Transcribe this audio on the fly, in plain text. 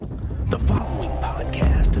The following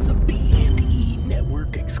podcast is a B&E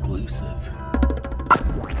Network exclusive.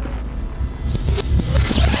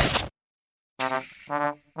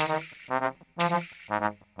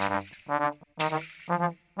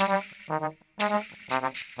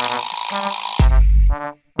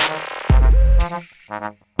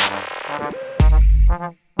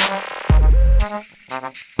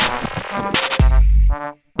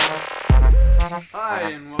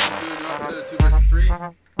 Hi, and welcome to a new episode of 2 vs. 3.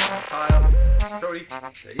 Kyle, Cody,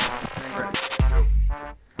 Hey. and Greg.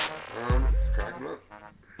 Crack 'em up.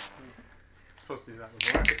 Supposed to do that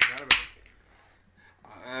before. I forgot about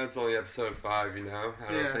it. It's only episode 5, you know.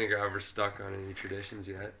 I don't Yeah. think I ever stuck on any traditions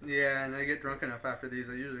yet. Yeah, and I get drunk enough after these,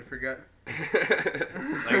 I usually forget. Like,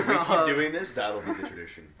 if we keep doing this, that'll be the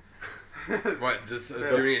tradition. What, just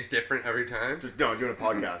doing it different every time? Just, no, doing a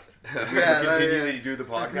podcast. If we Yeah, continually do the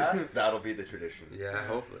podcast, that'll be the tradition. Yeah,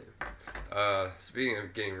 hopefully. Speaking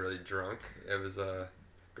of getting really drunk, it was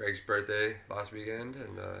Greg's birthday last weekend,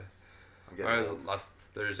 and I'm it getting was old. last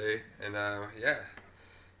Thursday, and yeah,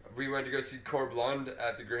 we went to go see Core Blonde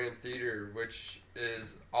at the Grand Theater, which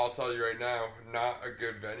is, I'll tell you right now, not a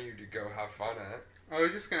good venue to go have fun at. I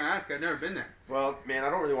was just going to ask, I've never been there. Well, man, I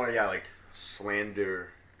don't really want to,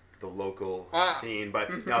 slander the local scene,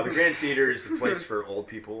 but no, the Grand Theater is a place for old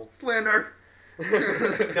people. Slander!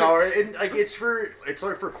 No, it's for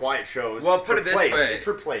quiet shows. Well, put For it this place. way. It's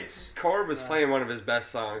for place. Core was playing one of his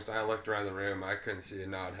best songs, and I looked around the room. I couldn't see a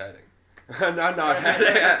nod heading. Not nod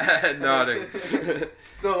heading, nodding.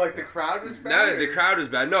 So, like, the crowd was bad? No, the crowd was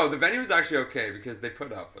bad. No, the venue was actually okay because they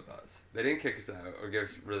put up with us. They didn't kick us out or give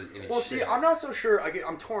us really any Well, shit. see, I'm not so sure.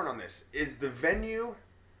 I'm torn on this. Is the venue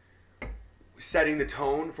setting the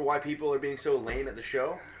tone for why people are being so lame at the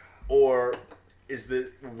show, or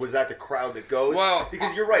was that the crowd that goes? Well,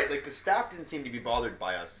 because you're right. Like, the staff didn't seem to be bothered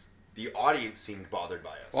by us. The audience seemed bothered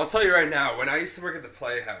by us. Well, I'll tell you right now, when I used to work at the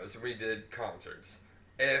Playhouse and we did concerts,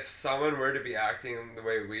 if someone were to be acting the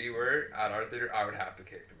way we were at our theater, I would have to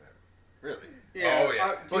kick them out. Really? Yeah. Oh,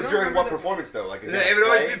 yeah. But during what performance though? Like, It would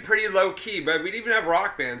always be pretty low key, but we'd even have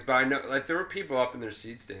rock bands. But I know, like, there were people up in their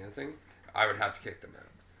seats dancing. I would have to kick them out.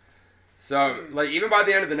 So, like, even by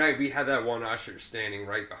the end of the night, we had that one usher standing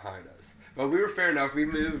right behind us. But we were fair enough. We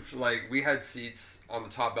moved, like, we had seats on the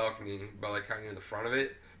top balcony, but, like, kind of near the front of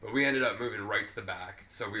it. But we ended up moving right to the back.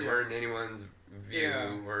 So we weren't in anyone's view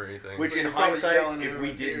or anything. Which, in You're probably hindsight, yelling if at we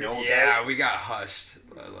everyone's didn't ears. know yeah, about, we got hushed,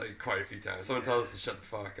 like, quite a few times. Someone told us to shut the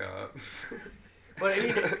fuck up. but I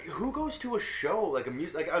mean, who goes to a show like a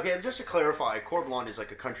music? Like, okay, just to clarify, Core Blonde is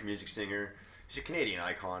like a country music singer. He's a Canadian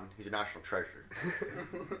icon. He's a national treasure.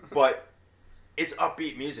 But it's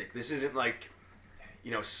upbeat music. This isn't like,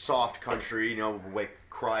 soft country, like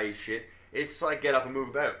cry shit. It's like get up and move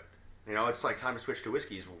about. It's like Time to Switch to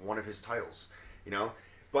Whiskey is one of his titles,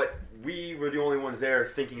 But we were the only ones there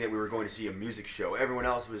thinking that we were going to see a music show. Everyone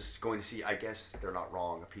else was going to see, I guess they're not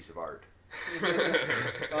wrong, a piece of art.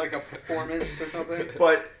 Like a performance or something?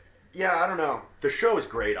 But, yeah, I don't know. The show is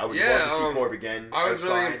great. I would love to see Corb again. I was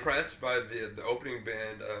outside. really impressed by the opening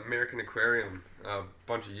band, American Aquarium. A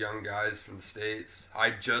bunch of young guys from the States. I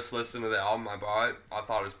just listened to the album I bought. I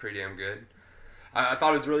thought it was pretty damn good. I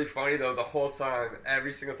thought it was really funny, though, the whole time.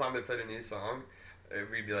 Every single time they played a new song,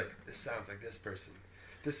 we'd be like, this sounds like this person.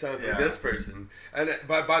 This sounds like this person. And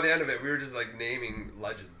by the end of it, we were just, like, naming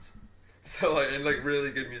legends. So, like, and, like,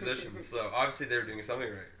 really good musicians. So, obviously, they were doing something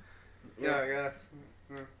right. Yeah, I guess.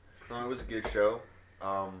 No, it was a good show.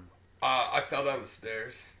 I fell down the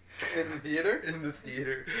stairs. In the theater? In the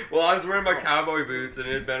theater. Well, I was wearing my cowboy boots, and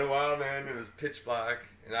it had been a while, man. It was pitch black,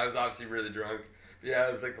 and I was obviously really drunk. But yeah,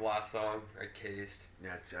 it was like the last song. I cased.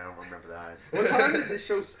 Yeah, I don't remember that. What time did this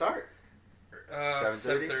show start?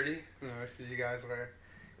 7:30? 7:30. No, I see you guys were...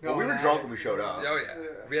 Well, we were drunk when we showed up. Oh yeah. Yeah.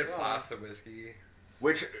 We had Oh. flasks of whiskey.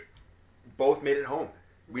 Which both made it home.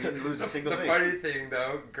 We didn't lose a single The thing. funny thing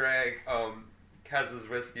though, Greg has his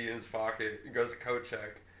whiskey in his pocket. He goes to coat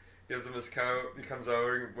check. Gives him his coat. He comes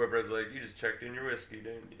over. And Whipper's like, "You just checked in your whiskey,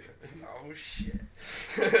 didn't you?" It's, oh shit.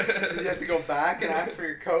 Did you have to go back and ask for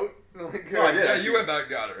your coat? Like, No, I did. Yeah, you went back and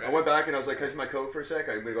got it, right? I went back and I was like, can I see my coat for a sec?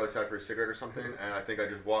 I'm going to go outside for a cigarette or something. And I think I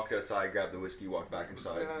just walked outside, grabbed the whiskey, walked back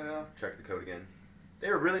inside, Yeah. checked the coat again. They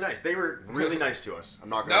were really nice. They were really nice to us. I'm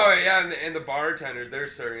not going to No, lie. yeah, and the bartenders, they're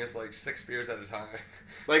serving us like 6 beers at a time.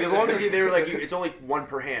 Like, as long as they were like, it's only one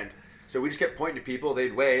per hand. So we just kept pointing to people,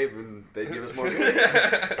 they'd wave, and they'd give us more beer.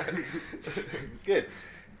 It's good.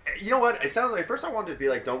 You know what? It sounded like, first I wanted to be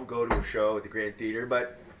like, don't go to a show at the Grand Theater,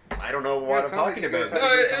 but I don't know Yeah, what it I'm sounds like talking you guys about. had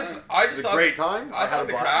No, a good it's, time. I It just was a thought great time. I had thought a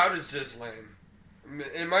the blast. crowd is just lame.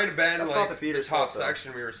 It might have been That's like not the theater's top fault, though.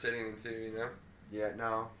 section we were sitting into, you know. Yeah,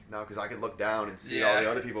 no, because I could look down and see Yeah. all the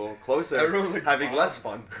other people closer Everyone looked having bomb. less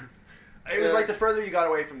fun. It was Yeah. like the further you got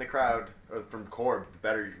away from the crowd, or from Corb, the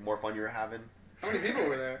better, more fun you were having. How many people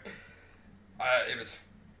were there? It was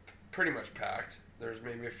pretty much packed. There's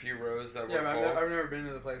maybe a few rows that Yeah, were but full. I've never been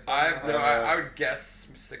to the place. I would guess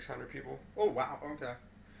 600 people. Oh wow. Okay.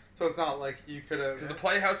 So it's not like you could have. Because the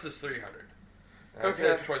Playhouse is 300. I'd say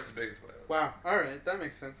Okay. it's twice as big as the Playhouse. Wow. All right, that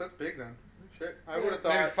makes sense. That's big then. Shit, I would have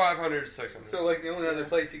Maybe thought. 500, 600. So like the only other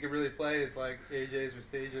place you could really play is like AJ's or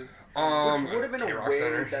Stages. Which would have been a K-Rock way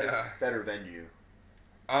Center, better venue.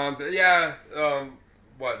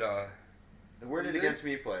 Where did It is? Against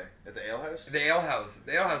Me play? At the Ale House? The Ale House.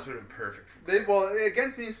 The Ale House would have been perfect.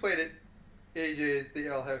 Against Me's played at AJ's, the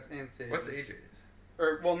Ale House, and Stages. What's AJ's?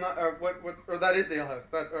 Or well, not what? Or that is the Ale House.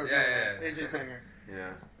 Yeah. AJ's Hangar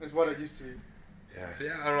Yeah. is what it used to be. Yeah.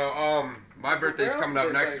 Yeah, I don't know. My birthday's Where else coming did up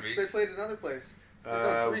they next play? week. They played another place. They've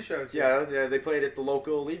done 3 shows. here. Yeah, they played at the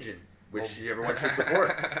local Legion, which everyone should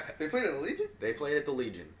support. They played at the Legion. They played at the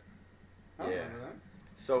Legion. I don't Yeah. remember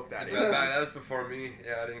Soak that in. That was before me.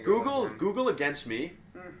 Yeah, I didn't go to that one. Google Against Me,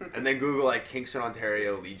 that. and then Google like Kingston,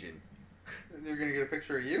 Ontario Legion. You're gonna get a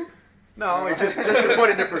picture of you. No, it just to put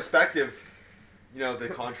into perspective, the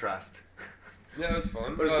contrast. Yeah, it was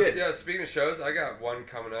fun. But it was good. Yeah, speaking of shows, I got one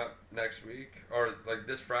coming up next week, or like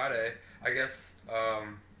this Friday. I guess by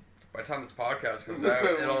the time this podcast comes This out,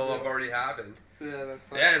 might it'll be- have already happened. Yeah,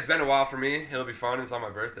 that's. Yeah, it's been a while for me. It'll be fun. It's on my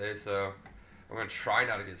birthday, so I'm gonna try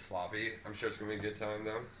not to get sloppy. I'm sure it's gonna be a good time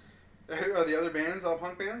though. Are the other bands all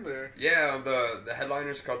punk bands or? Yeah, the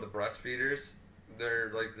headliner's called the Breastfeeders.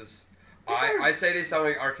 They're like this. I say they sound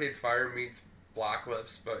like Arcade Fire meets Black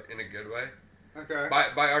Lips, but in a good way. Okay.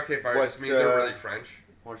 By Arcade Fire, I just What's, mean they're really French.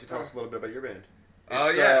 Why don't you tell us a little bit about your band? Oh,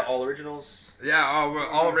 It's, yeah. All Originals. Yeah, we're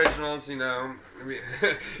all originals, I'm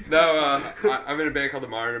in a band called the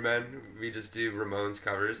Monitor Men. We just do Ramones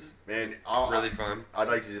covers. Man, Really fun. I'd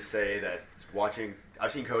like to just say that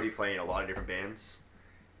I've seen Cody play in a lot of different bands,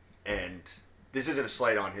 and this isn't a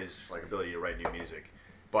slight on his ability to write new music,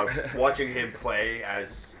 but watching him play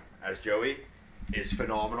as Joey is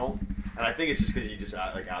phenomenal, and I think it's just because you just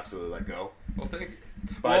absolutely let go. Well, thank you.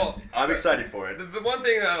 But I'm excited for it. The one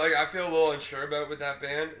thing that I feel a little unsure about with that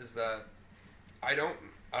band is that I don't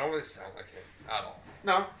really sound like him at all.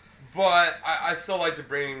 No, But I still like to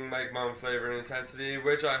bring my own flavor and intensity,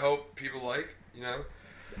 which I hope people like.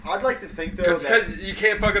 I'd like to think though Because that you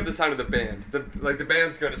can't fuck up the sound of the band. The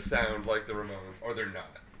band's gonna sound like the Ramones, or they're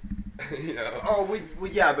not.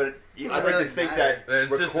 yeah, but I'd like really to think matter. that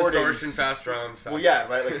It's just distortion, fast drums, fast yeah, bass.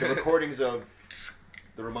 right. Like the recordings of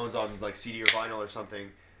the Ramones on CD or vinyl or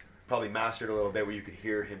something, probably mastered a little bit where you could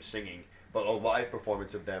hear him singing. But a live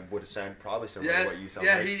performance of them would sound probably similar to what you sound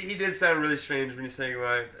like. he did sound really strange when you sang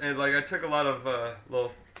live, and I took a lot of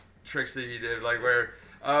little tricks that he did, where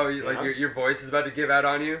your voice is about to give out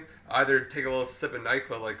on you. Either take a little sip of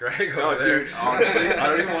NyQuil like Greg No, over there. dude, honestly, I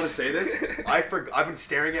don't even want to say this. I've been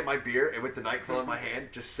staring at my beer and with the NyQuil in my hand,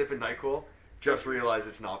 just sipping NyQuil, just realized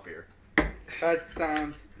it's not beer. That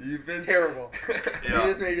sounds You've been terrible. Yeah. You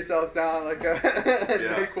just made yourself sound like a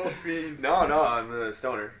NyQuil fiend. No, I'm a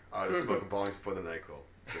stoner. I was smoking bongs before the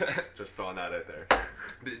NyQuil. Just throwing that out there.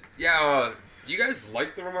 Yeah, do you guys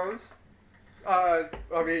like the Ramones? I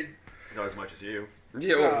mean, Not as much as you.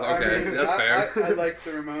 Yeah, that's fair. I liked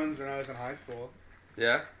the Ramones when I was in high school.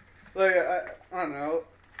 Yeah? I don't know.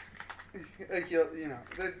 Like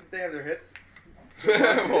they have their hits.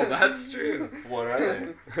 Well, that's true. What are they?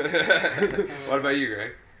 What about you,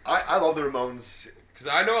 Greg? I love the Ramones. Because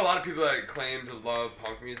I know a lot of people that claim to love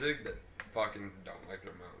punk music that fucking don't like the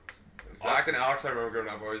Ramones. Zach and Alex, I remember growing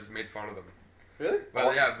up, always made fun of them. Really?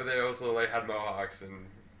 But but they also had mohawks and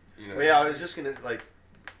Well, yeah, I was just gonna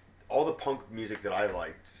all the punk music that I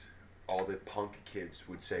liked. All the punk kids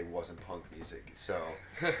would say wasn't punk music. So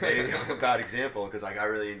maybe I'm a bad example because I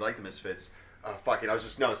really like the Misfits. I like the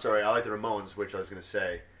Ramones, which I was gonna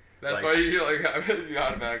say. That's why you you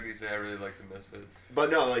automatically say I really like the Misfits. But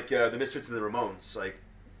no, the Misfits and the Ramones,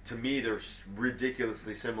 to me, they're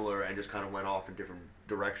ridiculously similar and just kind of went off in different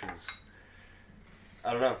directions.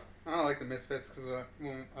 I don't know. I don't like the Misfits because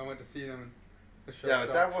when I went to see them, the show Yeah, but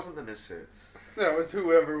sucked. that wasn't the Misfits. That was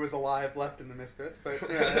whoever was alive left in the Misfits, but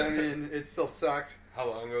yeah, I mean, it still sucked. How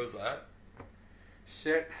long ago was that?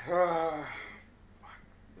 Shit. Was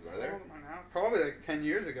I How there? old am I now? Probably 10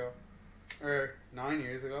 years ago. Or 9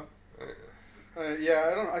 years ago. Oh, yeah.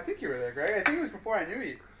 Yeah, I think you were there, Greg. I think it was before I knew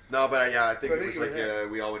you. No, but I think But it was you were there.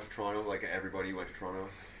 we all went to Toronto. Everybody went to Toronto.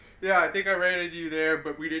 Yeah, I think I rated you there,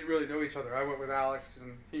 but we didn't really know each other. I went with Alex,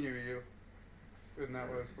 and he knew you. And that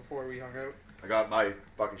was before we hung out. I got my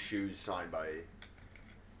fucking shoes signed by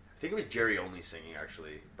think it was Jerry Only singing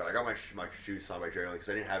actually, but I got my shoes signed by Jerry Only because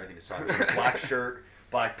I didn't have anything to sign. It was a black shirt,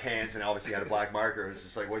 black pants, and obviously had a black marker. It was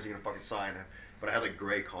just like, what is he gonna fucking sign? But I had like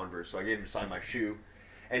gray Converse, so I gave him to sign my shoe.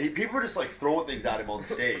 And people were just like throwing things at him on the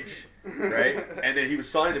stage, right? And then he was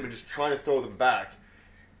signing them and just trying to throw them back.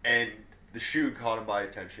 And the shoe caught him by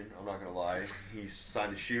attention. I'm not gonna lie. He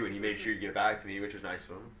signed the shoe and he made sure to get it back to me, which was nice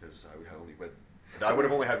of him because I would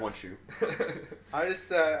have only had one shoe.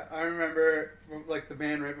 I remember like the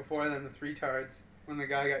band right before them, the Three Tards, when the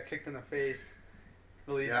guy got kicked in the face.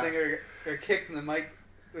 The lead singer got kicked in the mic.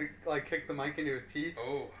 Like kicked the mic into his teeth.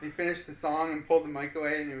 Oh. He finished the song and pulled the mic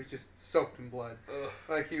away, and it was just soaked in blood. Ugh.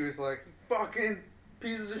 Like he was like, "Fucking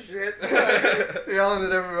pieces of shit," yelling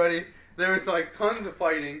at everybody. There was like tons of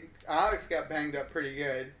fighting. Alex got banged up pretty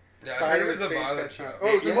good. Yeah, Side I heard of it was his a face violent got show. shot. Oh,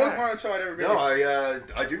 it was the Yeah. most violent show I'd ever been. No, in.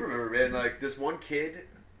 I do remember, man. Like this one kid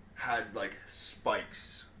had like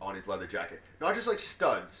spikes on his leather jacket, not just like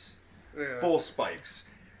studs, Yeah. full spikes,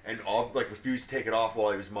 and all like refused to take it off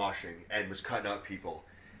while he was moshing and was cutting up people.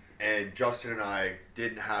 And Justin and I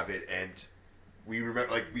didn't have it, and we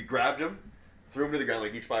remember like we grabbed him, threw him to the ground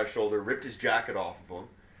like each by his shoulder, ripped his jacket off of him.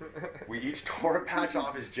 We each tore a patch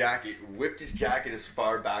off his jacket, whipped his jacket as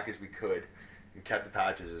far back as we could, and kept the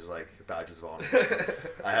patches as like badges of honor.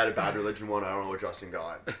 I had a Bad Religion one. I don't know what Justin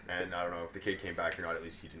got, and I don't know if the kid came back or not. At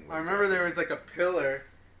least he didn't win. I remember there was like a pillar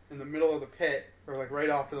in the middle of the pit, or like right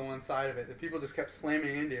off to the one side of it, that people just kept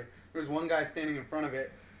slamming into. There was one guy standing in front of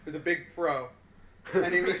it with a big fro,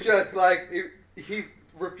 and he was just like he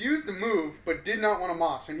refused to move, but did not want to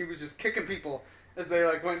mosh, and he was just kicking people as they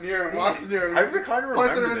like went near him, watched near him, I just kind of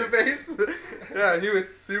punching him remember in the this. face. Yeah, he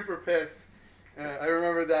was super pissed. I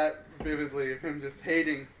remember that vividly, of him just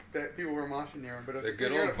hating that people were moshing near him. But it was The like,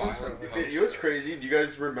 good "You're old gonna punch violent him." punk You know what's shows. crazy? Do you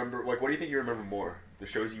guys remember, like, what do you think you remember more? The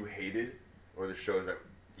shows you hated, or the shows that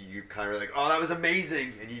you kind of like, oh, that was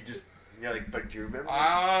amazing, and you're like, but do you remember?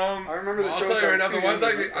 I remember the I'll shows tell you I right was now, too the ones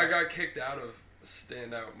young to I look got kicked out of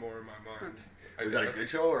stand out more in my mind. Was that a good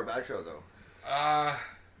show or a bad show, though?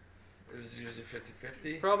 It was usually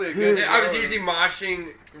 50-50. Probably a good. I was show. usually moshing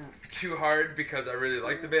too hard because I really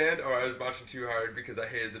liked the band, or I was moshing too hard because I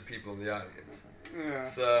hated the people in the audience. Yeah.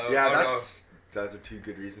 So Yeah, I don't those are two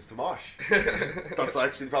good reasons to mosh. know. That's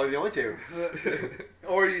actually probably the only two.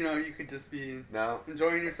 Or you could just be No,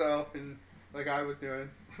 enjoying yourself and like I was doing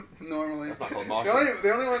normally. that's not called The moshing.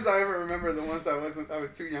 only ones I ever remember are the ones I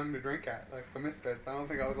was too young to drink at, like the Misfits. I don't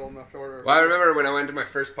think I was old enough to order. Well, I remember when I went to my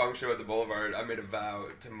first punk show at the Boulevard, I made a vow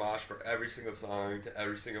to mosh for every single song to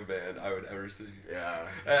every single band I would ever see. Yeah.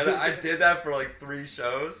 And I did that for like 3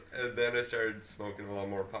 shows, and then I started smoking a lot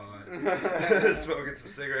more pot, smoking some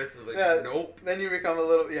cigarettes. I was like, Yeah. nope. Then you become a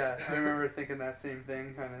little, I remember thinking that same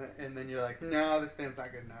thing, kind of, and then you're like, no, this band's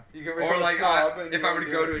not good enough. You can become Or like, a snob and if you I won't were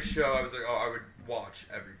to do go it. to a show, I was like, oh, I would watch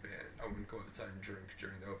every band. I wouldn't go outside and drink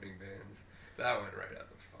during the opening bands. That went right out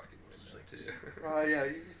the fucking window, too. Yeah,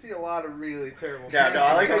 you see a lot of really terrible. Yeah, bands no,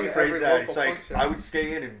 I like go how you to phrase every that. local It's like, punk show. I would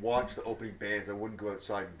stay in and watch the opening bands. I wouldn't go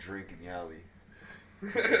outside and drink in the alley.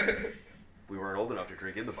 We weren't old enough to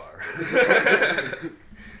drink in the bar. It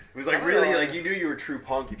was I like don't really, know. like you knew you were true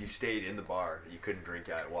punk if you stayed in the bar. You couldn't drink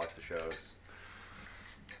at it, watch the shows.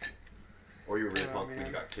 Or you were really Oh, punk when man.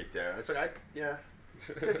 you got kicked out. It's like,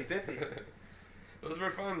 50-50. Those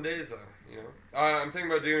were fun days, though, you know? I'm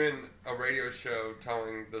thinking about doing a radio show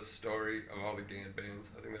telling the story of all the Gand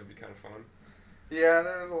bands. I think that'd be kind of fun. Yeah,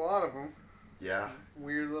 there was a lot of them. Yeah.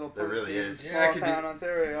 Weird little There punk really scene, is. Yeah, I small could town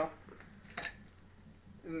Ontario.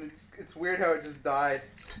 And it's weird how it just died.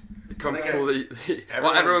 Completely.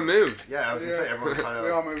 Everyone- Everyone moved. Yeah, I was going to say, everyone kind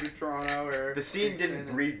We all of... moved to Toronto. Or The scene didn't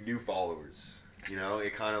Kingston. breed new followers. You know,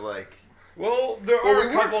 it kind of like... Well, there Well, are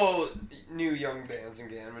we a were- couple new young bands in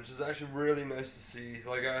Gand, which is actually really nice to see.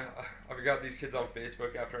 Like, I've got these kids on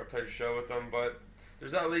Facebook after I played a show with them, but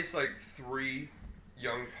there's at least, like, 3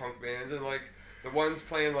 young punk bands, and, like, the ones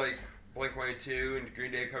playing, like, Blink-182 and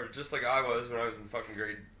Green Day covers, just like I was when I was in fucking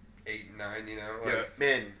grade 8 and 9, you know? Like, Yeah,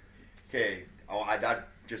 man. Okay, that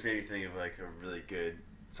just made me think of like a really good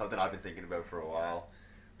something I've been thinking about for a while.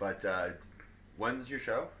 But when's your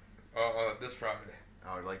show? this Friday.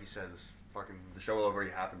 Oh, like you said, the show will have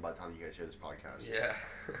already happened by the time you guys hear this podcast. Yeah.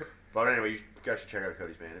 But anyway, you guys should check out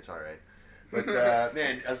Cody's band. It's all right. But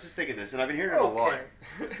man, I was just thinking this, and I've been hearing it a lot.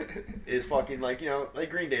 Is fucking like like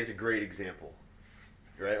Green Day is a great example,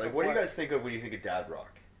 right? Like, what do you guys think of when you think of dad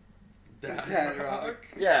rock? Dad rock.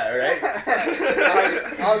 Yeah,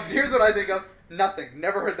 right. Here's what I think of. Nothing.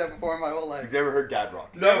 Never heard that before in my whole life. You've never heard dad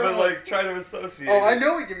rock. No, Never but once. like try to associate. Oh, I it.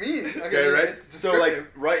 know what you mean. Okay, right. It's So like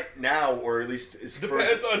descriptive. right now, or at least as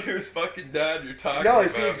Depends on whose fucking dad you're talking No, about.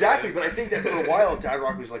 see exactly, man. but I think that for a while, dad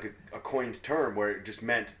rock was like a coined term where it just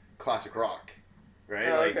meant classic rock, right?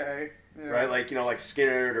 Oh, like, okay. Yeah. right, like like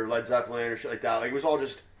Skinner or Led Zeppelin or shit like that. Like it was all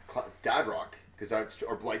just dad rock, because that's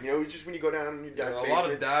or like it was just when you go down in your dad's a basement.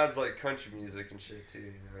 lot of dads like country music and shit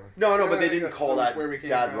too. No, Yeah, but I they think didn't that's call that where we came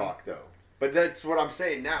dad from. rock though. But that's what I'm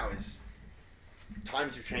saying now is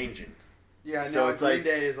times are changing. Yeah, So no, it's Green like-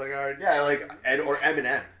 Day is like our... Yeah, like or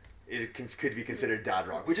Eminem could be considered dad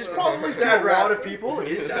rock, which is probably for Dad a lot rap. of people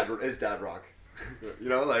is dad rock.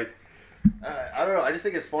 Like I don't know. I just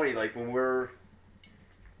think it's funny. Like when we're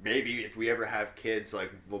maybe if we ever have kids,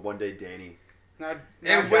 like one day Danny.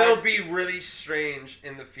 It will be really strange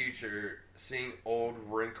in the future seeing old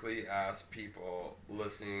wrinkly ass people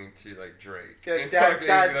listening to like Drake. Yeah, And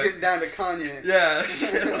dad's fucking, getting down to Kanye. Yeah,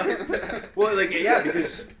 shit like that. Well, like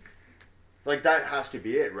because like that has to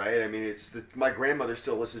be it, right? I mean, it's my grandmother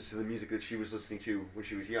still listens to the music that she was listening to when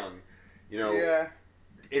she was young. Yeah.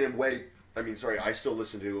 In a way, I mean, sorry, I still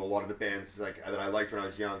listen to a lot of the bands like that I liked when I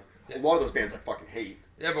was young. A lot of those bands I fucking hate.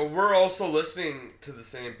 Yeah, but we're also listening to the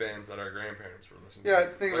same bands that our grandparents were listening to. Yeah,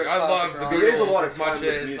 it's the thing like, about I love classic the rock. Beatles There is a lot of as much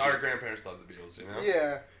timeless as music. our grandparents love the Beatles, you know?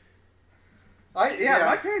 Yeah.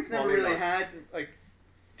 My parents never Well, maybe really not. had like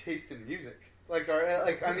taste in music.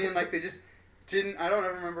 They just didn't. I don't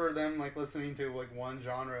ever remember them like listening to like one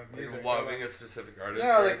genre of music. Like loving a specific artist.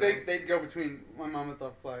 No, or like anything. they'd go between. My mom would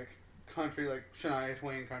love like country, like Shania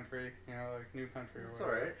Twain country, like new country or It's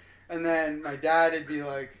whatever. all right. And then my dad would be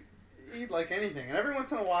like, he'd like anything. And every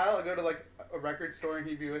once in a while, I'd go to like a record store and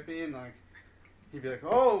he'd be with me and like, he'd be like,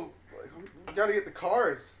 oh, like, gotta get the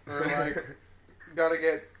Cars. Or like, gotta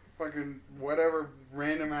get fucking whatever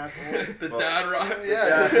random ass It's the dad rock.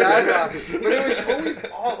 Yeah, it's dad rock. But it was always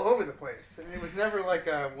all over the place. And it was never like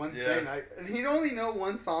one thing. And he'd only know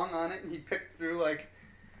one song on it and he'd pick through like,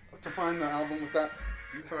 to find the album with that.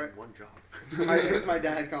 Sorry. One job. It was my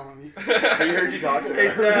dad calling me. He heard you talking. Hey,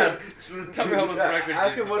 Dad, tell me how this record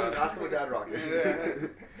Ask is him what about. ask him what dad rock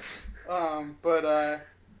is.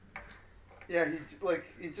 Yeah,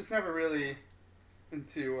 he just never really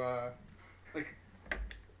into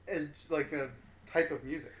as like a type of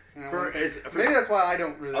music. Maybe that's why I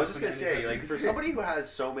don't really. I was just listen gonna to any say, type of like, for music. somebody who has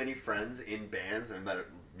so many friends in bands and that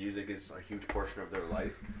music is a huge portion of their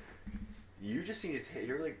life, you just need to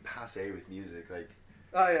you're like passe with music, like.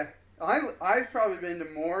 Oh yeah, I've probably been to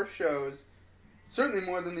more shows, certainly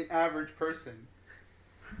more than the average person.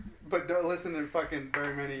 But don't listen to fucking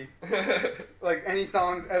very many, like any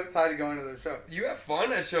songs outside of going to those shows. You have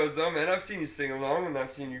fun at shows though, man. I've seen you sing along and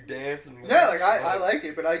I've seen you dance and. Yeah, like I like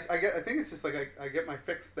it, but I think it's just like I get my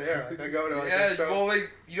fix there. Like I go to like a show. well,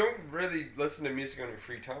 like you don't really listen to music on your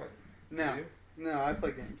free time. No, do you? no, I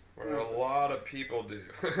play games. Where a lot of people do.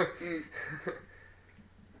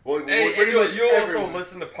 Well, And pretty you much also everyone.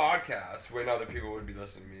 listen to podcasts when other people would be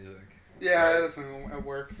listening to music. Yeah, I Right. listen at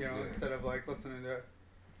work. Yeah. Instead of like listening to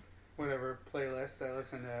whatever playlist, I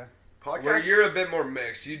listen to. Podcasts. Where you're a bit more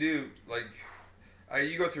mixed. You do like,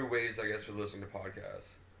 you go through waves, I guess, with listening to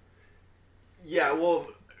podcasts. Yeah, well,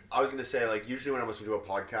 I was gonna say, like, usually when I'm listening to a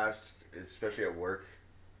podcast, especially at work,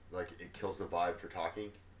 like, it kills the vibe for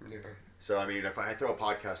talking. Yeah. So, I mean, if I throw a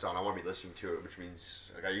podcast on, I want to be listening to it, which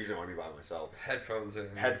means, like, I usually want to be by myself. Headphones in.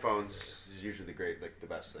 Headphones is usually the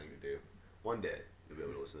best thing to do. One day, you'll be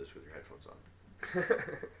able to listen to this with your headphones on.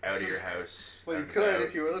 Out of your house. Well, you out and could about.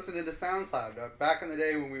 if you were listening to SoundCloud back in the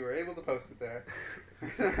day when we were able to post it there.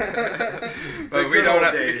 But The we good don't.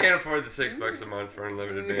 old We days. can't afford the $6 a month for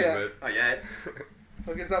unlimited Yeah. bandwidth. Not yet.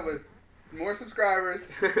 Hook us up with more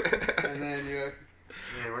subscribers, and then you.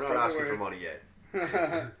 Man, we're Spread not the asking for word. money yet.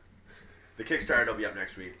 The Kickstarter will be up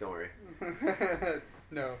next week. Don't worry.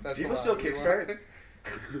 No, that's People a lie. still We Kickstart?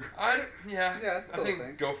 want- Yeah. Yeah, it's still I a think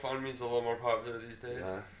thing. GoFundMe's a little more popular these days.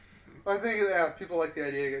 I think people like the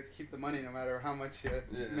idea to keep the money no matter how much you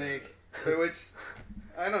Yeah. make. But which,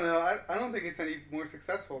 I don't know. I don't think it's any more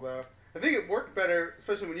successful though. I think it worked better,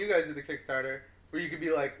 especially when you guys did the Kickstarter, where you could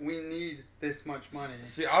be like, we need this much money.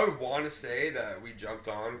 See, I would want to say that we jumped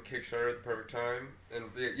on Kickstarter at the perfect time, and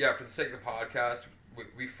yeah, for the sake of the podcast,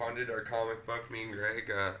 we funded our comic book, me and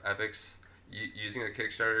Greg, Epics, using a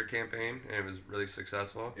Kickstarter campaign, and it was really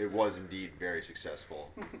successful. It was indeed very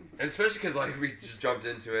successful. And especially because like we just jumped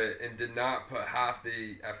into it and did not put half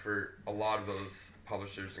the effort a lot of those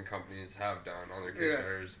publishers and companies have done on their Yeah.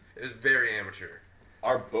 Kickstarters. It was very amateur.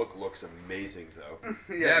 Our book looks amazing, though.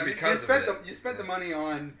 Yeah, because you of spent it. you spent the money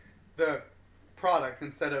on the product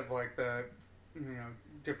instead of like the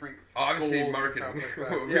different. Obviously, goals and marketing. stuff like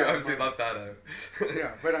that. We Yeah, obviously marketing. left that out.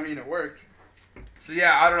 Yeah, but I mean it worked. So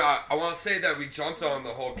yeah, I don't know. I want to say that we jumped on the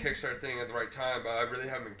whole Kickstarter thing at the right time, but I really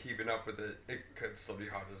haven't been keeping up with it. It could still be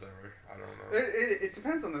hot as ever. I don't know. It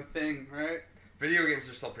depends on the thing, right? Video games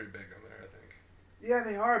are still pretty big on there, I think. Yeah,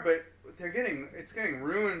 they are, but it's getting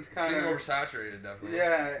ruined. It's getting oversaturated, definitely.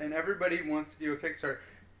 Yeah, and everybody wants to do a Kickstarter.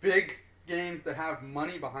 Big games that have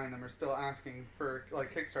money behind them are still asking for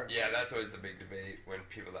like Kickstarter. Yeah, that's always the big debate when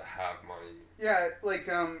people that have money. Yeah, like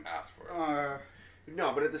ask for it.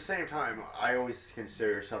 No, but at the same time, I always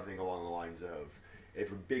consider something along the lines of,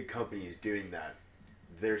 if a big company is doing that,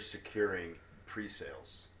 they're securing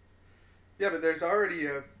pre-sales. Yeah, but there's already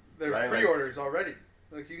Right, pre-orders already.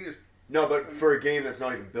 Like you can just. No, but for a game that's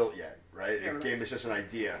not even built yet, right? Yeah, a game that's just an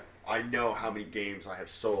idea. I know how many games I have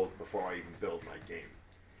sold before I even build my game.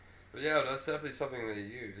 But yeah, that's definitely something they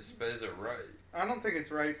use. But is it right? I don't think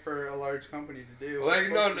it's right for a large company to do. Like,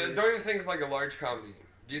 no, don't even think it's like a large company.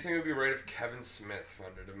 Do you think it would be right if Kevin Smith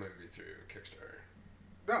funded a movie through Kickstarter?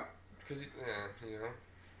 No. Because, you know.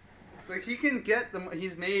 Like, he can get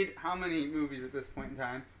he's made how many movies at this point in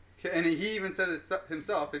time? And he even said it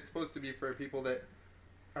himself, it's supposed to be for people that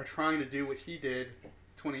are trying to do what he did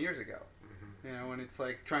 20 years ago. Mm-hmm. You know, and it's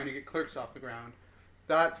like trying to get Clerks off the ground.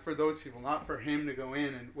 That's for those people, not for him to go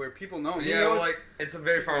in and where people know him. Yeah, well, like, it's a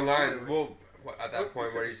very fine line. Well, at that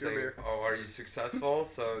point, what are you saying? Oh, are you successful,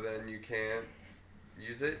 so then you can't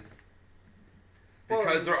use it?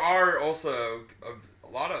 Because there are also a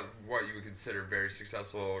lot of what you would consider very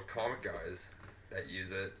successful comic guys that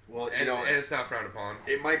use it. Well, and it's not frowned upon.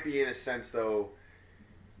 It might be in a sense, though,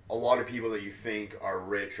 a lot of people that you think are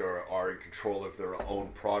rich or are in control of their own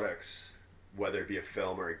products, whether it be a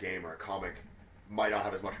film or a game or a comic, might not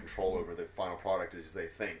have as much control over the final product as they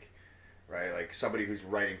think, right? Like somebody who's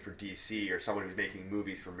writing for DC or someone who's making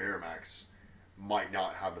movies for Miramax might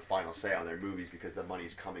not have the final say on their movies because the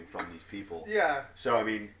money's coming from these people. Yeah. So, I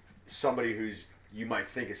mean, somebody who's you might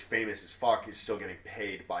think is famous as fuck is still getting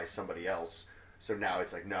paid by somebody else. So now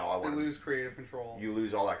it's like, no, I want to lose creative control. You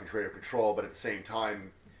lose all that creative control, but at the same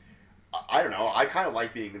time, I don't know. I kind of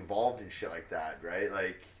like being involved in shit like that, right?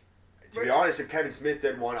 Like, to be honest, if Kevin Smith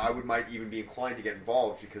did one, I might even be inclined to get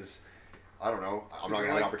involved because, I don't know, I'm not going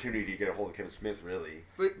to have an opportunity to get a hold of Kevin Smith, really.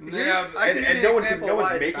 But and no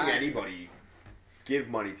one's making anybody give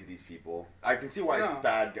money to these people. I can see why it's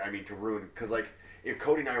bad, I mean, to ruin, because, like, if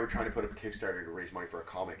Cody and I were trying to put up a Kickstarter to raise money for a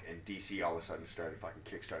comic, and DC all of a sudden started fucking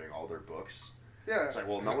kickstarting all their books, it's like,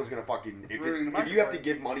 well, no one's going to fucking... If you have to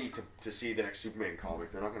give money to see the next Superman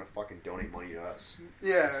comic, they're not going to fucking donate money to us.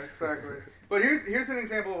 Yeah, exactly. But here's an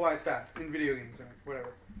example of why it's bad in video games or whatever.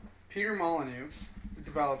 Peter Molyneux, the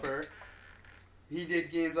developer, he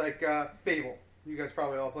did games like Fable. You guys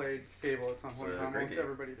probably all played Fable at some point. Almost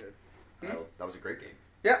everybody did. That was a great game.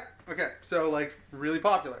 Yeah. Okay. So, like, really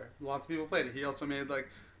popular. Lots of people played it. He also made, like,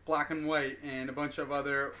 Black and White and a bunch of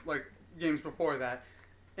other, like, games before that.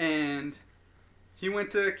 And he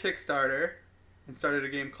went to Kickstarter and started a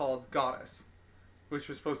game called Goddess, which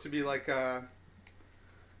was supposed to be, like, a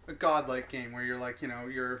godlike game where you're, like,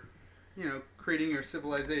 you're creating your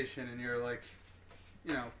civilization and you're, like,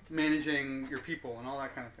 managing your people and all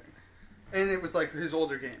that kind of thing. And it was, like, his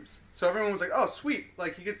older games. So everyone was like, oh, sweet.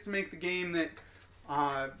 Like, he gets to make the game that...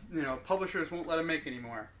 publishers won't let him make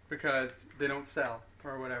anymore because they don't sell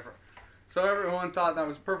or whatever. So everyone thought that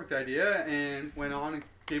was a perfect idea and went on and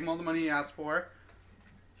gave him all the money he asked for.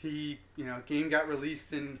 Game got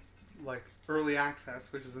released in like early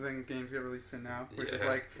access, which is the thing games get released in now, which is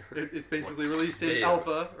like it's basically released in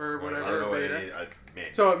alpha or whatever. I don't know beta.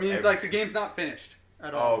 So it means like the game's not finished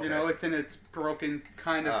at all. Oh, okay. It's in its broken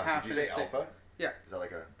kind of half. Did you say alpha? Yeah. Is that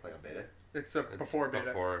like a play on beta? It's before beta.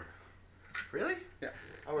 Before. Really? Yeah.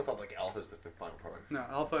 I would have thought like alpha is the final product. No,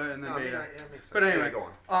 alpha and then beta. That makes sense. But anyway, go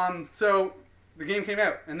on. So the game came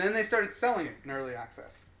out, and then they started selling it in early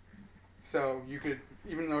access. So you could,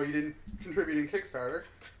 even though you didn't contribute in Kickstarter,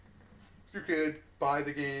 you could buy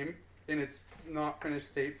the game in its not finished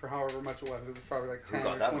state for however much it was. It was probably like $10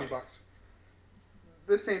 or $20.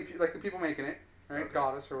 The same, like the people making it, right? Okay.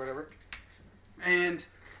 Goddess or whatever. And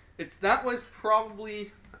that was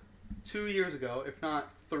probably 2 years ago, if not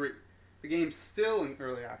 3. The game's still in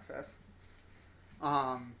early access.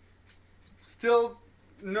 Still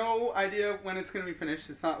no idea when it's going to be finished.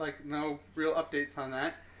 It's not like no real updates on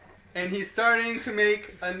that. And he's starting to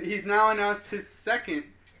make, he's now announced his second,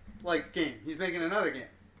 game. He's making another game.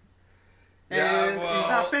 And he's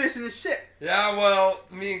not finishing his shit. Yeah, well,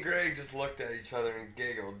 me and Greg just looked at each other and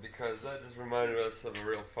giggled because that just reminded us of a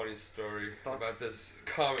real funny story about this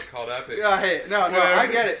comic called Epics. Yeah, hey, no, I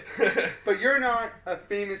get it. But you're not a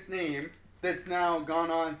famous name that's now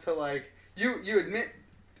gone on to, you admit,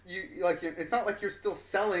 it's not like you're still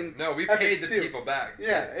selling. No, we paid the people back.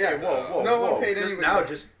 Yeah. Whoa. No one paid just anybody. Now,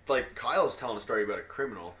 just like Kyle's telling a story about a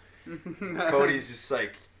criminal. Cody's just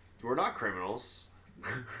like, we're not criminals.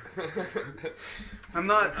 I'm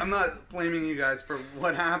not blaming you guys for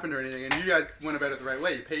what happened or anything, and you guys went about it the right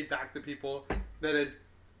way. You paid back the people that had,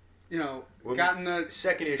 gotten the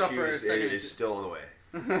second stuff issue for a second is still on the way.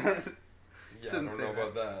 Yeah, I don't know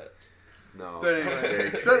about that. No. But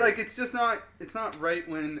anyway, but like it's not right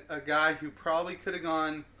when a guy who probably could have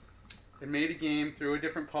gone and made a game through a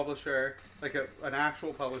different publisher, like an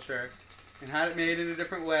actual publisher, and had it made in a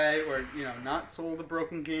different way, or not sold a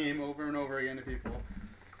broken game over and over again to people,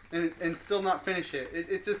 and still not finish it.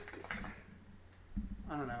 It just,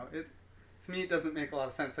 I don't know. To me, it doesn't make a lot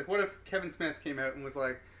of sense. Like, what if Kevin Smith came out and was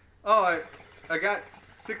like, "Oh, I got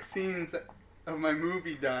 6 scenes of my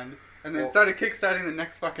movie done," and then started kickstarting the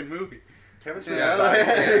next fucking movie. Kevin Smith.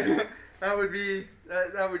 That would be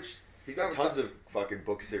that would. He's got tons of fucking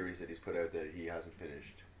book series that he's put out that he hasn't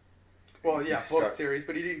finished. Well, yeah, book series,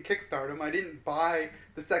 but he didn't kickstart them. I didn't buy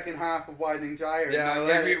the second half of Widening Gyre. Yeah,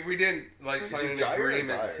 like we didn't sign an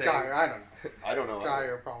agreement saying. Gyre, I don't know. I don't know.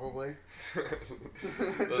 Gyre, probably.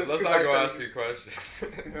 Let's not go ask you questions.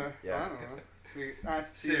 Yeah. I don't know. We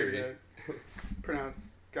asked Siri to pronounce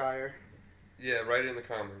Gyre. Yeah, write it in the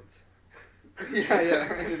comments. Yeah,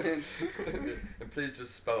 write it in. And please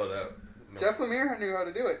just spell it out. No. Jeff Lemire knew how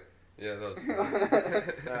to do it. Yeah, that was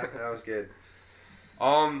that was good.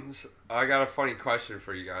 I got a funny question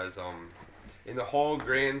for you guys. In the whole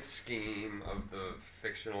grand scheme of the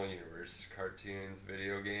fictional universe, cartoons,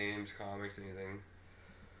 video games, comics, anything,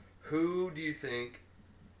 who do you think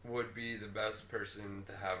would be the best person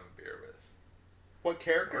to have a beer with? What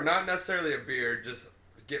character? Or not necessarily a beer, just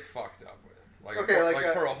get fucked up with.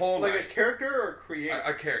 For a whole night. Like a character or a creator?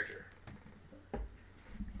 A character.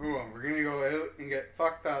 Ooh, we're gonna go out and get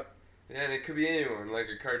fucked up. Yeah, and it could be anyone, like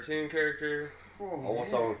a cartoon character. I want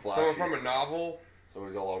someone flashy. Someone from a novel.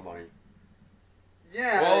 Someone who's got a lot of money.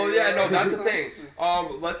 Yeah. Well, yeah, no, that's the thing.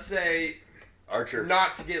 Let's say Archer.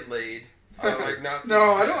 Not to get laid. So like not.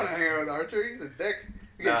 No, I don't want to hang out with Archer. He's a dick.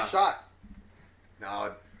 He gets shot.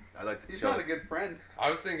 No, I like to. He's not a good friend. I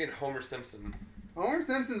was thinking Homer Simpson. Homer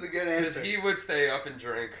Simpson's a good answer. Because he would stay up and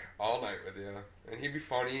drink all night with you, and he'd be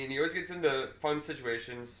funny, and he always gets into fun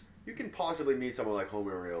situations. You can possibly meet someone like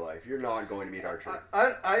Homer in real life. You're not going to meet Archer.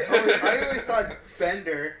 I always thought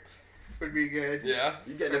Bender would be good. Yeah.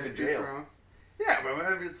 You get him in jail. Yeah,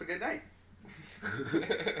 but it's a good night.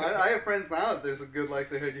 I have friends now that there's a good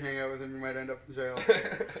likelihood you hang out with him, you might end up in jail.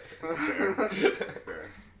 That's fair.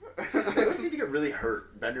 They always seem to get really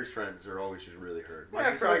hurt. Bender's friends are always just really hurt.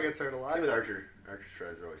 Yeah, Fry gets hurt a lot. Same with Archer. Archer's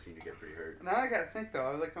friends always seem to get pretty hurt. Now I gotta think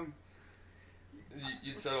though.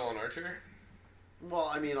 You'd settle on Archer?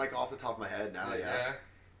 Well, I mean, like off the top of my head now, yeah.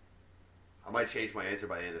 I might change my answer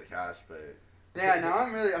by the end of the cast, but yeah. Now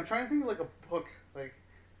I'm trying to think of like a book, like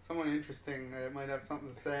someone interesting that might have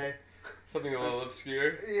something to say. Something a little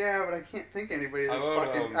obscure. Yeah, but I can't think of anybody that's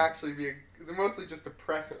fucking actually be. They're mostly just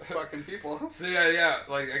depressed fucking people. So yeah.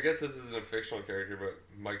 Like I guess this isn't a fictional character, but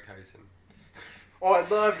Mike Tyson. Oh,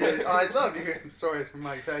 I'd love to hear some stories from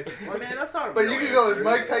Mike Tyson. Oh man, that's not. But you can go with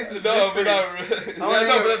Mike Tyson's No, mysteries. but not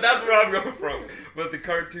really. But that's where I'm going from. But the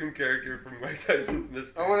cartoon character from Mike Tyson's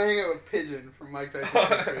Mysteries. I want to hang out with Pigeon from Mike Tyson's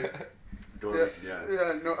Mysteries. No,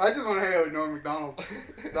 I just want to hang out with Norm Macdonald.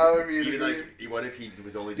 That would be even like. What if he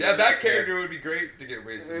was only? Yeah, that character would be great to get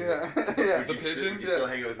wasted. Yeah. The Pigeon. Would you still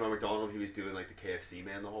hang out with Norm Macdonald if he was doing like the KFC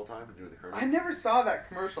man the whole time and doing the Colonel? I never saw that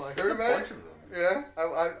commercial. I heard about it. There's a bunch of them. Yeah,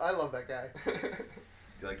 I love that guy. Do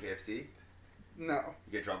you like KFC? No.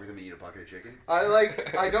 You get drunk with him and eat a bucket of chicken?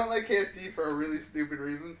 I don't like KFC for a really stupid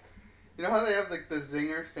reason. You know how they have like the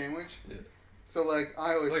Zinger sandwich? Yeah. So like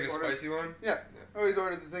I always it's like a spicy one? Yeah. I always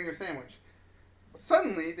ordered the Zinger sandwich.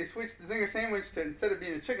 Suddenly they switched the Zinger sandwich to, instead of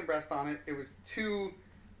being a chicken breast on it, it was 2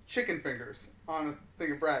 chicken fingers on a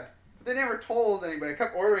thing of bread. But they never told anybody. I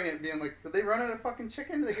kept ordering it and being like, did they run out of fucking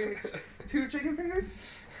chicken? Did they give me 2 chicken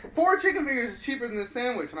fingers? 4 chicken fingers is cheaper than this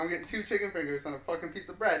sandwich, and I'm getting 2 chicken fingers on a fucking piece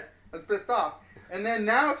of bread. I was pissed off. And then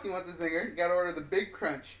now, if you want the Zinger, you gotta order the Big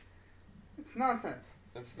Crunch. It's nonsense.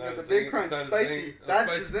 It's not the Big Crunch, spicy.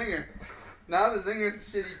 That's the Zinger. Now the Zinger's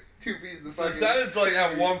a shitty 2 pieces of fucking. So it sounds like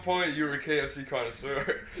at one point you were a KFC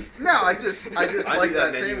connoisseur. No, I just like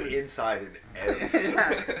that menu sandwich. Inside and out.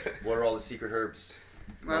 Yeah. What are all the secret herbs?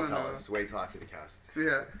 Don't tell know. us. Wait till after the cast.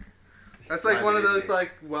 Yeah. That's like one of those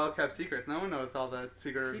like well-kept secrets. No one knows all the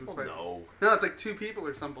secret herbs and spices. Know. No, it's like 2 people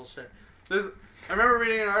or some bullshit. I remember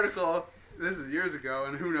reading an article, this is years ago,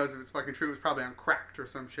 and who knows if it's fucking true, it was probably on Cracked or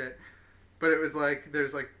some shit. But it was like,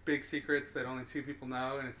 there's like big secrets that only 2 people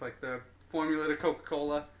know, and it's like the formula to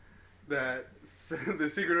Coca-Cola, the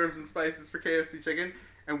secret herbs and spices for KFC chicken,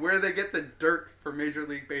 and where they get the dirt for Major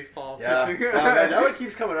League Baseball pitching. Man, that one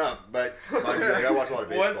keeps coming up, but mind you, I watch a lot of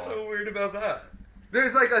baseball. What's so weird about that?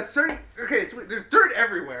 There's like a certain... Okay, there's dirt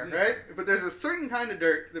everywhere, right? But there's a certain kind of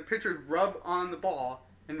dirt that pitchers rub on the ball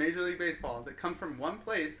in Major League Baseball that comes from one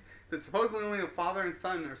place that's supposedly only a father and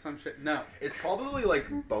son or some shit. No. It's probably like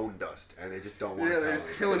bone dust, and they just don't want to. Yeah, they're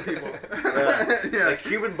just killing people. Yeah. Like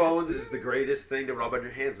human bones is the greatest thing to rub on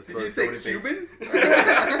your hands. Did you say Cuban?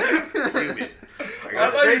 Cuban. I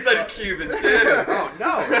thought you said Cuban too. Oh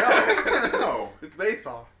no. It's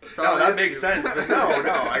baseball. No, that makes sense, but no.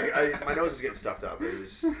 I my nose is getting stuffed up. It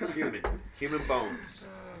was human bones.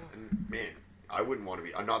 And man, I wouldn't want to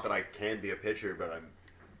be. Not that I can be a pitcher, but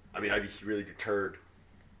I'd be really deterred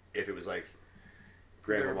if it was like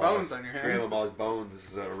bones on your hands. Grandmama's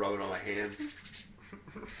bones rubbing on my hands.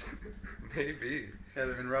 Maybe. Yeah,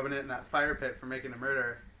 they've been rubbing it in that fire pit for making a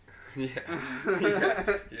murderer. Yeah.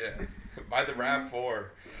 By the RAV4.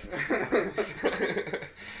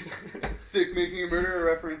 Sick making a murderer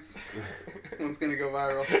reference. This one's gonna go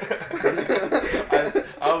viral.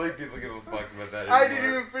 I don't think people give a fuck about that anymore. I didn't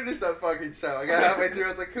even finish that fucking show. I got halfway through, I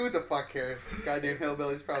was like, who the fuck cares? This goddamn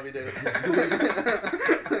hillbillies probably did it.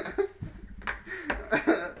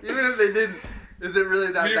 Even if they didn't, is it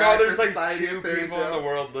really that bad there's for like society 2 if they're in people in jail? the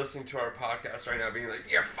world listening to our podcast right now being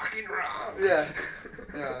like, you're fucking wrong. Yeah.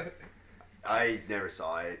 I never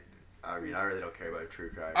saw it. I mean, I really don't care about true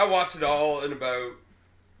crime. I watched it all in about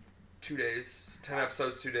 2 days. 10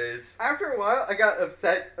 episodes, 2 days. After a while, I got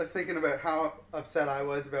upset. I was thinking about how upset I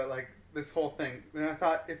was about, like, this whole thing. And I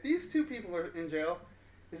thought, if these 2 people are in jail,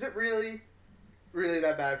 is it really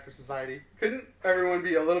that bad for society? Couldn't everyone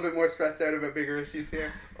be a little bit more stressed out about bigger issues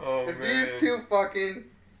here? Oh, if man. these 2 fucking,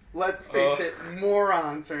 let's face it,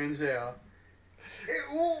 morons are in jail,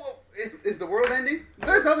 is the world ending?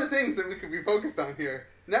 There's other things that we could be focused on here.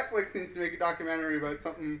 Netflix needs to make a documentary about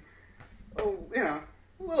something, a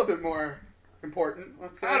little bit more important.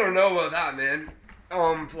 Let's say. I don't know about that, man.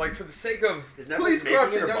 Like, for the sake of... Police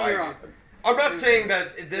corruption, don't get me wrong. I'm not saying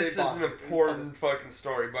that this They is an bought- important fucking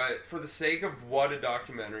story, but for the sake of what a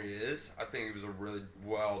documentary is, I think it was a really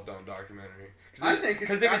well done documentary. I think it's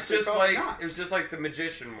because it was actually just probably like not. it was just like the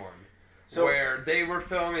Magician one, So- where they were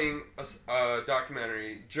filming a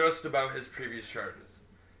documentary just about his previous charges.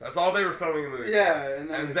 That's all they were filming a movie. Yeah, and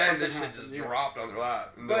and then then something this shit happened, just yeah. dropped on their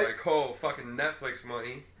lap, and But- they're like, "Oh, fucking Netflix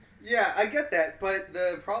money." Yeah, I get that, but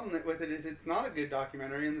the problem with it is it's not a good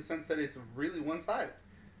documentary in the sense that it's really one-sided.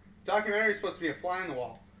 Documentary is supposed to be a fly in the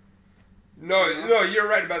wall. No, You know? no, you're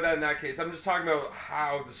right about that in that case. I'm just talking about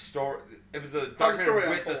how the story. It was a documentary story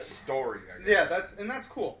with a unfolds. story. I guess. Yeah, that's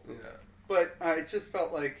cool. Yeah. But it just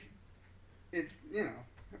felt like it,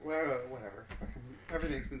 whatever. Fucking,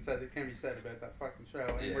 everything's been said that can be said about that fucking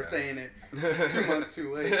show, and we're Yeah. saying it 2 months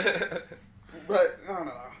too late. But I don't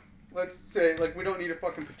know. Let's say we don't need a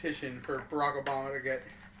fucking petition for Barack Obama to get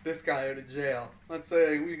this guy out of jail. Let's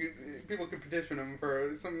say people could petition him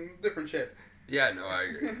for some different shit. Yeah, no, I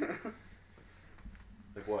agree.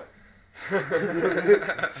 Like what?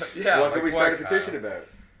 Yeah, What like could we start a Kyle? petition about?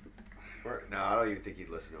 No, I don't even think he'd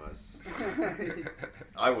listen to us.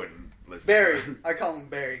 I wouldn't listen. Barry. To him. I call him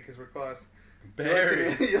Barry because we're close.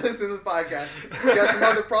 Barry. You listen to the podcast. You got some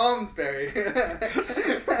other problems, Barry.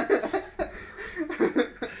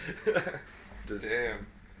 Does Damn.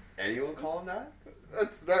 anyone call him that?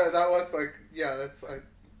 That was that's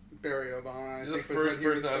Barry Obama. I You're the think was first what he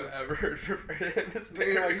was person I've ever heard refer to him as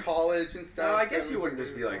maybe Barry. like college and stuff. No, I that guess you was wouldn't what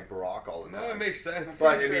just he be was like Barack all the time. No, it makes sense.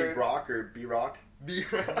 But Pretty I mean, sure. Brock or B-Rock.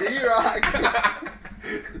 B-Rock. B-Rock.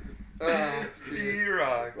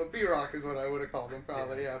 Well, B-Rock is what I would have called him,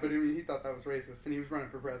 probably, yeah. But I mean, he thought that was racist, and he was running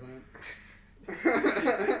for president.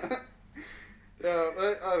 Yeah,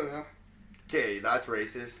 but I don't know. Okay, that's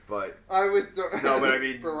racist, but I was... no, but I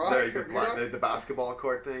mean Barack? the basketball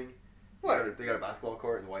court thing. What? They got a basketball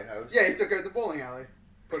court in the White House. Yeah, he took out the bowling alley.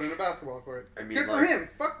 Put in a basketball court. I mean, Good for like- him.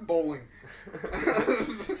 Fuck bowling.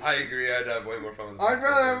 I agree. I'd have way more fun with the I'd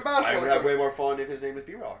rather have a I basketball would have court. way more fun if his name was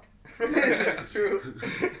B-Rock. That's true.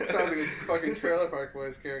 Sounds like a fucking Trailer Park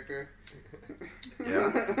Boys character.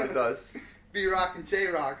 Yeah, it does. B-Rock and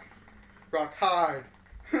J-Rock. Rock hard.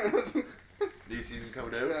 New season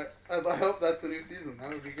coming out. I hope that's the new season. That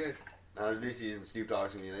would be good. New season. Snoop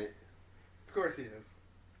Dogg's gonna be in it. Of course he is.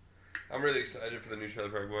 I'm really excited for the new Trailer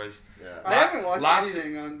Park Boys. Yeah. I haven't watched last-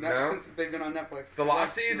 anything on no? since they've been on Netflix. The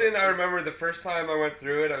last season, I remember the first time I went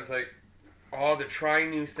through it, I was like, oh, they're trying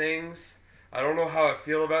new things. I don't know how I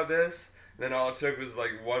feel about this. And then all it took was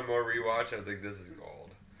like one more rewatch. I was like, this is gold.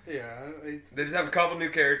 Yeah, it's... They just have a couple new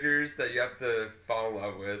characters that you have to fall in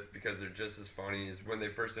love with because they're just as funny as when they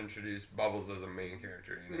first introduced Bubbles as a main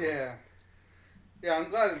character. You know? Yeah. Yeah, I'm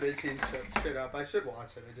glad that they changed shit up. I should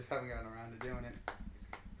watch it. I just haven't gotten around to doing it.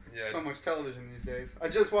 Yeah. so much television these days. I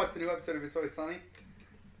just watched the new episode of It's Always Sunny.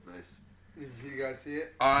 Nice. Did you guys see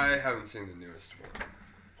it? I haven't seen the newest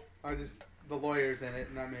one. The lawyer's in it,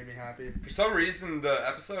 and that made me happy. For some reason, the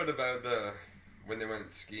episode about when they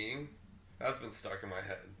went skiing, that's been stuck in my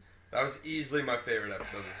head. That was easily my favorite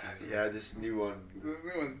episode this season. Yeah, this new one. This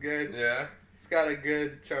new one's good. Yeah? It's got a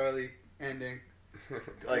good Charlie ending.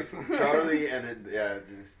 Like, Charlie and it, yeah,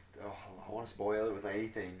 just, I want to spoil it with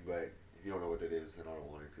anything, but if you don't know what it is, then I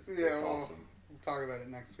don't want to, because it's awesome. We'll talk about it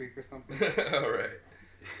next week or something. Alright.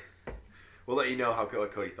 We'll let you know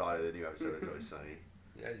what Cody thought of the new episode of It's Always Sunny.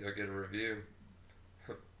 Yeah, you'll get a review.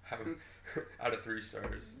 Out of 3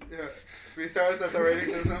 stars. Yeah. 3 stars, that's our rating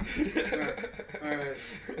system? Yeah. Alright.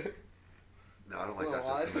 No, I don't It's like a that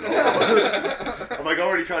little system odd. at all. I'm like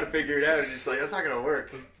already trying to figure it out, and it's like, that's not going to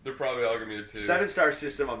work. They're probably all gonna be a 2. 7-star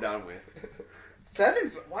system I'm down with.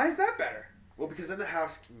 7's, why is that better? Well, because then the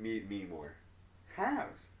halves mean more.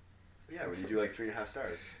 Halves. Yeah, when you do like 3.5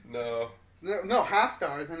 stars. No. No, half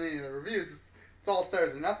stars on any of the reviews. It's all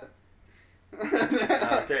stars or nothing.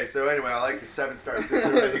 Okay, so anyway, I like the 7-star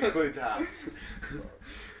system that includes halves.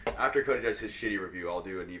 After Cody does his shitty review, I'll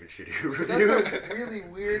do an even shittier review. That's a really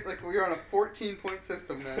weird, like, we're on a 14-point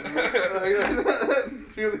system then.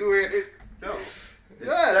 It's really weird. No. It's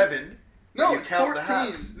Yeah. 7. No, You it's count the 14.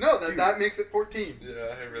 halves. No, Dude. that makes it 14. Yeah,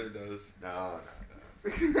 it really does. No.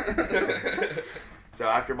 So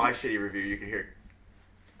after my shitty review, you can hear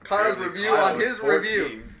Kyle's apparently review Kyle on is his 14.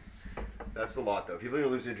 review. That's a lot, though. People are going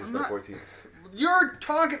to lose interest I'm by not- 14. You're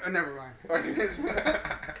talking... Oh, never mind.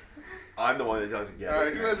 I'm the one that doesn't get Alright,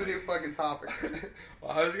 it. who has a new fucking topic?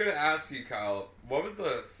 Well, I was gonna ask you, Kyle, what was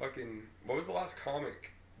the last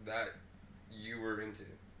comic that you were into?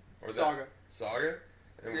 Or Saga. Saga?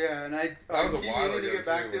 And Yeah, and I That was a keep while meaning to ago, get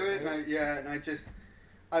back too, to it. wasn't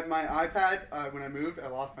And my iPad, when I moved, I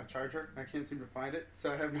lost my charger. And I can't seem to find it,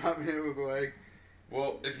 so I have not been able to, like...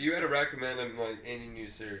 Well, if you had to recommend like any new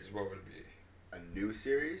series, what would it be? A new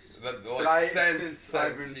series? That, But like since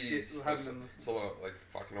I've since been- he's haven't been listening. so like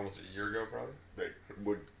fucking almost a year ago, probably. That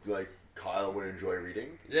would, like, Kyle would enjoy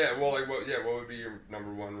reading? Yeah, well, like what would be your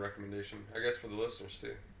number one recommendation? I guess for the listeners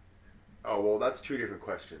too. Oh, well, that's 2 different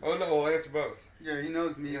questions. Oh no, we'll answer both. Yeah, he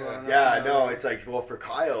knows me well enough. Yeah, to know no, that. it's like, well, for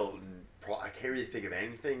Kyle, I can't really think of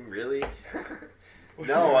anything, really. Well,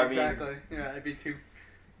 No, I mean... Exactly. Yeah, I'd be too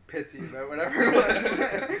pissy about whatever it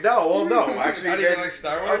was. No, well, no, actually... How do you then- like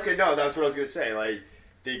Star Wars? Okay, no, that's what I was going to say. Like,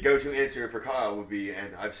 the go-to answer for Kyle would be,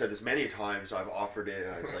 and I've said this many times, so I've offered it,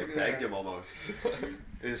 and I was like, begged him almost,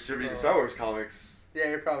 is to read the Star Wars comics. Yeah,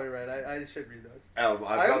 you're probably right. I should read those. I've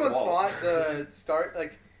I got almost them all. bought the start,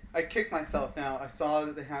 like, I kicked myself now. I saw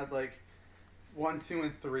that they had, like, 1, 2,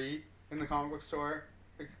 and 3 in the comic book store,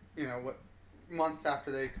 like, you know, what months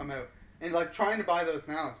after they come out. And, like, trying to buy those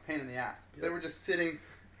now is a pain in the ass. They were just sitting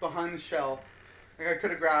behind the shelf. Like, I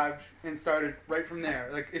could have grabbed and started right from there.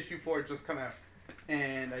 Like, issue 4 had just come out.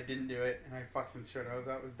 And I didn't do it, and I fucking should have.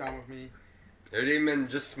 That was dumb of me. It would even been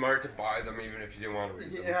just smart to buy them even if you didn't want to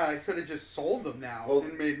read them. Yeah, I could have just sold them now Well,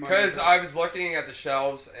 and made money. Because I was looking at the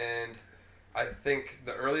shelves, and I think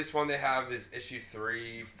the earliest one they have is issue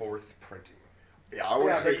 3, 4th printing. Yeah, I want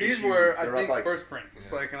to say but these issue- were, I they're up, think, like, first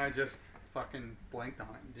prints. Yeah. Like, and I just fucking blanked on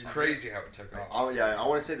it. It's crazy how it took off. Oh, yeah, I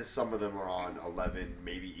want to say that some of them are on 11,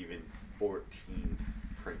 maybe even 14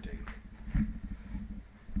 printing.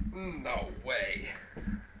 No way.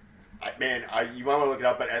 You might want to look it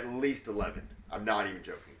up, but at least 11. I'm not even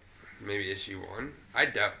joking. Maybe issue 1? I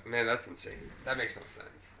doubt. Man, that's insane. That makes no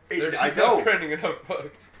sense. It- They're I just know. not printing enough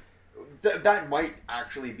books. That might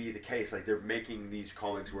actually be the case. Like, they're making these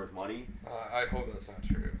comics worth money. I hope that's not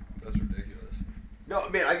true. That's ridiculous. No,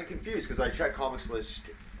 man, I get confused because I check comics list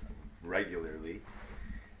regularly,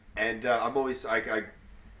 and I'm always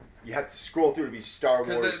you have to scroll through to be Star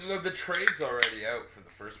Wars. Because the trade's already out for the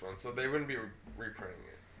first one, so they wouldn't be reprinting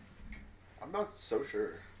it. I'm not so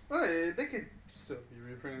sure, Well, they could still be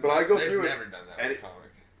reprinting. but I go They've through never it. done that and with it- a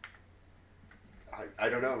comic. I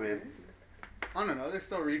don't know, man. I don't know. They're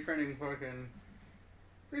still reprinting fucking.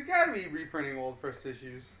 They gotta be reprinting old first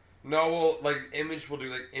issues. No, well, like Image will do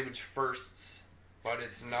like Image firsts, but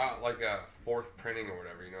it's not like a 4th printing or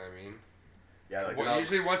whatever. You know what I mean? Yeah, like Well,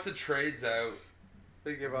 usually once the trade's out,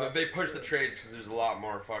 They give up. they push the trades because there's a lot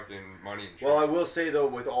more fucking money in trades. well, I will say though,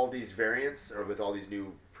 with all these variants or with all these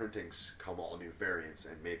new printings, come all new variants,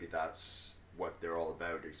 and maybe that's what they're all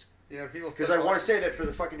about. Is Yeah, people. because I want to say that for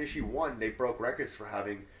the fucking issue 1, they broke records for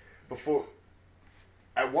having before.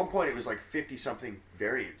 At one point, it was like 50-something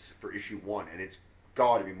variants for issue 1, and it's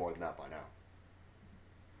got to be more than that by now.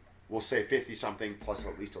 We'll say 50-something plus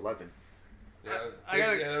at least 11. Yeah, I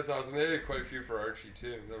gotta- yeah, that's awesome. They did quite a few for Archie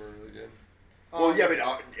too. That were really good. Well, yeah,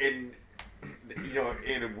 but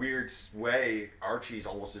in a weird way, Archie's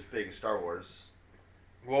almost as big as Star Wars.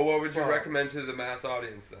 Well, what would you Well- recommend to the mass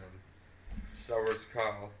audience then? Star Wars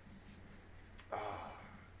Kyle.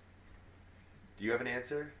 Do you have an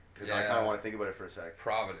answer? Because I Yeah. kind of want to think about it for a sec.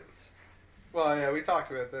 Providence. Well, yeah, we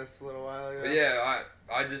talked about this a little while ago. But yeah,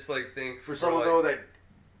 I just think For someone though that,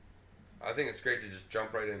 I think it's great to just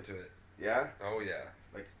jump right into it. yeah, Oh yeah.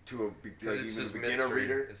 like to a Because it's even just a beginner mystery.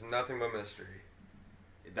 reader, It's nothing but mystery.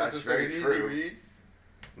 that's Is this very like an true. Easy read?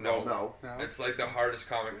 No. No. No. It's like the hardest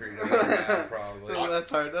comic read I've ever had, probably. Well, that's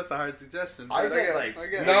hard. That's a hard suggestion. I but get, guess- like- I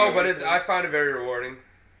get No, it. but I find it very rewarding.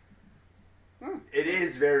 It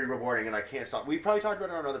is very rewarding, and I can't stop. We've probably talked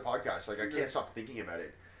about it on other podcasts. Like, I can't stop thinking about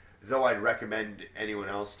it. Though I'd recommend anyone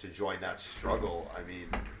else to join that struggle. I mean,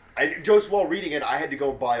 just while reading it, I had to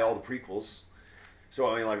go buy all the prequels. So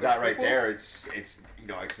I mean, like that right prequels? there, it's it's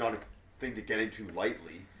not a thing to get into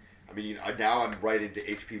lightly. I mean, now I'm right into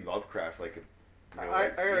H.P. Lovecraft. Like, I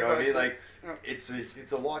got you a know what I mean? question. Like, Yeah.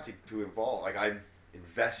 it's a lot to involve. Like, I'm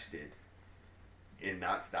invested in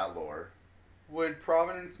that lore. Would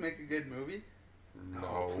Providence make a good movie?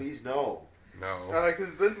 No. Please no. No.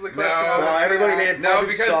 Because this is the question. No. I was No, gonna everybody, ask. man. No,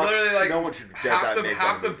 Providence because sucks. literally, like, no one should get half that. the make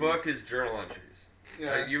half that the movie. book is journal entries.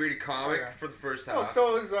 Yeah. Like, you read a comic Okay. for the first Oh, half.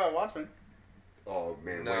 so is Watchmen. Oh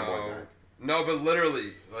man, way more than No. that. No, but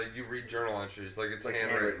literally, like, you read journal entries. Like, it's Like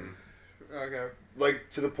handwritten. Okay. Like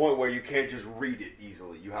to the point where you can't just read it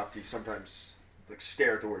easily. You have to sometimes like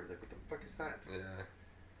stare at the word. Like, what the fuck is that? Yeah.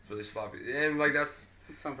 It's really sloppy. And, like, that's...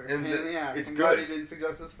 It sounds like a And pain in the ass. it's I'm glad good. you didn't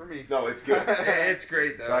suggest this for me. No, it's good. It's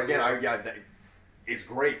great, though. But again, you know? it's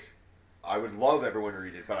great. I would love everyone to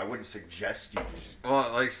read it, but I wouldn't suggest you just.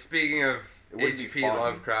 Well, like, speaking of It wouldn't be H.P. fun.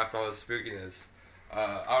 Lovecraft and all the spookiness,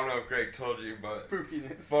 I don't know if Greg told you, but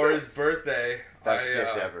Spookiness. for his birthday, Best I,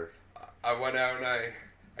 gift ever. I went out and I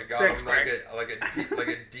got Thanks, him Greg. like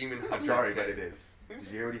a demon hunter. I'm sorry, kit. but it is. Did you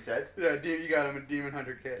hear what he said? Yeah, you got him a Demon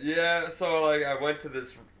Hunter kit. Yeah, so like I went to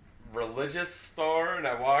this religious store and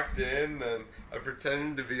I walked in and I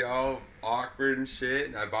pretended to be all awkward and shit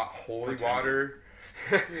and I bought holy Pretending. water.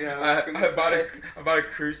 Yeah, I was gonna I bought a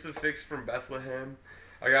crucifix from Bethlehem.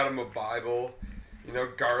 I got him a Bible,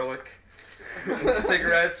 garlic,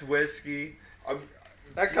 cigarettes, whiskey.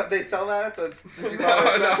 They sell that at the. Did you No,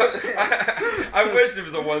 buy no. that? I wish it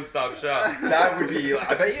was a one-stop shop. That would be.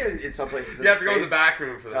 I bet you in some places. You have to go in the back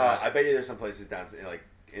room for that. I bet you there's some places down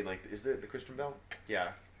in is it the Christian Bell? Yeah.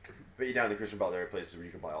 I bet you down in the Christian Bell there are places where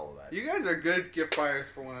you can buy all of that. You guys are good gift buyers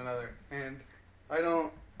for one another, and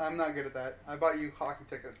I'm not good at that. I bought you hockey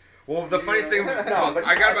tickets. Well, the funniest thing, No, but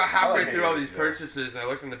I got about I halfway like through all hanging these out with you. purchases, and I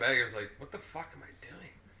looked in the bag. I was like, "What the fuck am I doing?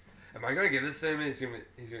 Am I gonna give this to him? And he's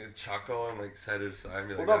gonna chuckle and like set it aside and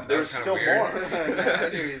be like, Well, no, that there's was still kinda weird." more. I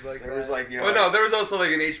knew he'd like There that. was like Well, no, there was also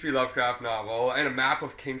like an H.P. Lovecraft novel and a map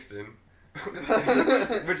of Kingston,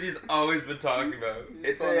 which he's always been talking about. You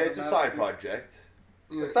it's saw a that side map. project.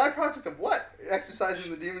 A side project of what?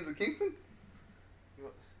 Exercising the demons of Kingston?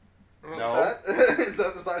 No. That? Is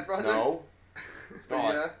that the side project? No, it's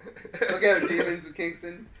not. Yeah. Look out, demons of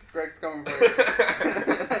Kingston. Greg's coming for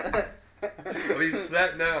you. Well, he's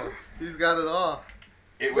set now. He's got it all.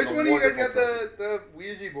 It was Which a one of you guys got wonderful present. the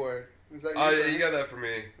Ouija board? Was that Oh, your yeah, friend? you got that for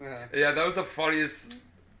me. Yeah. Yeah, that was the funniest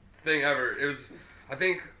thing ever. It was, I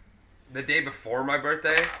think, the day before my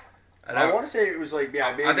birthday. And I want to say it was like maybe.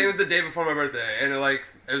 I think it was the day before my birthday, and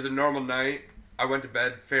it was a normal night. I went to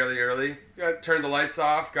bed fairly early, Yeah. turned the lights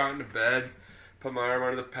off, got into bed, put my arm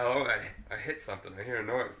under the pillow. I hit something. I hear a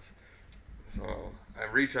noise. So I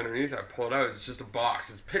reach underneath. I pull it out. It's just a box.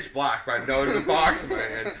 It's pitch black, but I know there's a box in my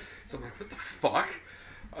hand. So I'm like, what the fuck?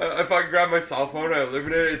 I fucking grab my cell phone. I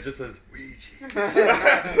illuminate it. It just says Ouija.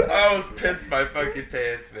 I was pissed my fucking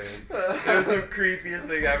pants, man. It was the creepiest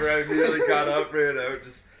thing ever. I immediately got up, ran out,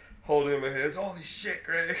 just holding it in my hands. Holy shit,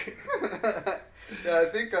 Greg. Yeah, I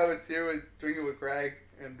think I was here drinking with Greg,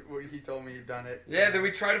 and he told me you'd done it. Yeah, then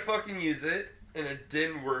we tried to fucking use it, and it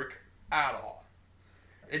didn't work at all.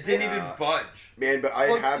 It didn't even budge. Man, but I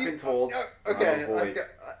Well, have you- been told. Okay, to avoid-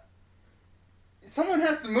 someone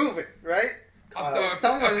has to move it, right?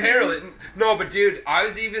 Someone- Apparently. No, but dude, I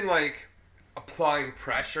was even like applying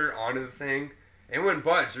pressure onto the thing. It wouldn't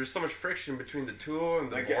budge. There's so much friction between the tool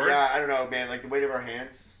and the Like board. yeah, I don't know, man. Like the weight of our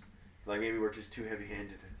hands, like maybe we're just too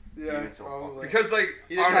heavy-handed. Yeah, Even so, probably. Because like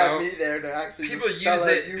You I didn't don't have know. me there to actually People just use spell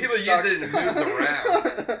it. out, "You People suck." use it and it moves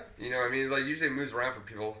around. You know what I mean? Like usually it moves around for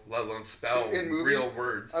people, let alone spell In movies? real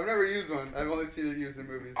words. I've never used one. I've only seen it used in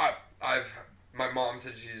movies. My mom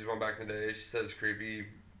said she used one back in the day. She said it's creepy,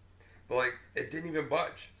 but like it didn't even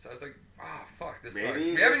budge. So I was like, Oh, fuck, this Maybe sucks.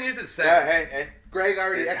 We this- haven't used it since. Yeah, hey. Greg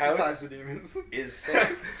already His house exercised the demons. Is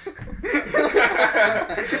safe.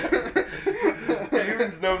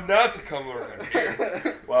 Humans know not to come around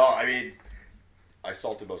here. Well, I mean, I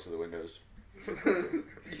salted most of the windows.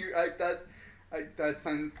 That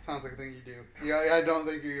sounds like a thing you do. Yeah, I don't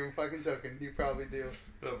think you're even fucking joking. You probably do.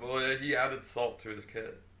 No, boy, he added salt to his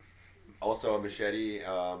kit. Also, a machete,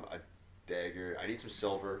 a dagger. I need some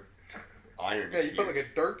silver. Iron Yeah, is you put huge. like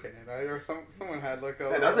a dirk in it, right? Or someone had like a.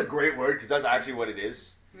 Yeah, that's a great word because that's actually what it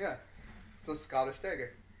is. Yeah, it's a Scottish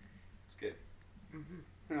dagger. It's good.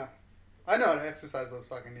 Yeah, I know how to exercise those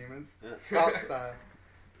fucking demons. Yeah. Scots style.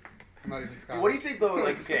 I'm not even Scottish. What do you think though?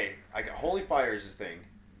 Like, okay, holy fire is a thing.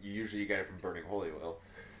 You get it from burning holy oil.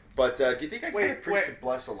 But do you think I can get a priest to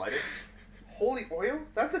bless a lighter? Holy oil?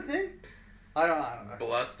 That's a thing? I don't know.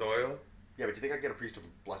 Blessed oil? Yeah, but do you think I can get a priest to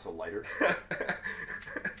bless a lighter?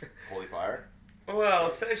 Holy fire? Well,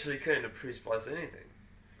 essentially, couldn't a priest bless anything?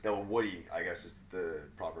 No, Woody, I guess, is the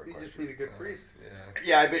proper You question. just need a good priest. Yeah.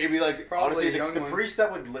 Yeah, but it'd be like, Probably honestly, a young the one. priest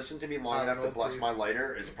that would listen to me long Not an enough to old bless priest. my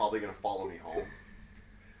lighter is probably going to follow me home.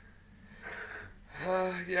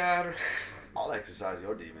 Yeah, I don't... I'll exercise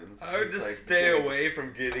your demons. I would It's just like- stay away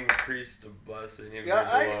from getting priests to bless any of Yeah, your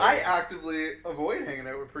I belongings. actively avoid hanging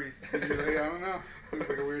out with priests. Usually, I don't know. Seems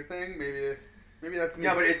like a weird thing. Maybe that's me.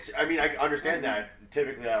 Yeah, but it's, I mean, I understand that.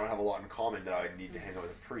 Typically, I don't have a lot in common that I need to hang out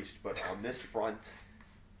with a priest, but on this front,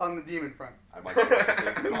 on the demon front. I might share some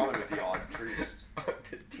things in common with the odd priest.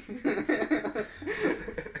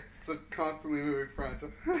 It's a constantly moving front.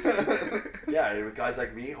 Yeah, and with guys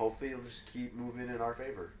like me, hopefully it'll just keep moving in our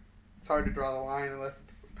favor. It's hard to draw the line unless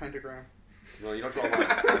it's a pentagram. No, you don't draw lines.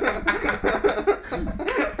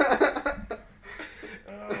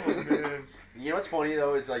 Oh, man. You know what's funny,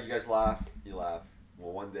 though, is like you guys laugh, you laugh.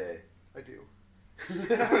 Well, one day. I do.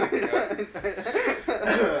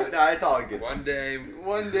 No, it's all good. One day,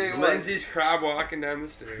 One day, Lindsay's crab walking down the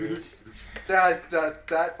stairs.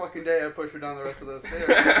 that fucking day, I pushed her down the rest of those stairs.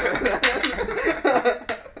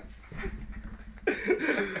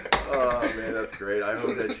 Oh man, that's great. I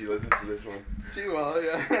hope that she listens to this one. She will,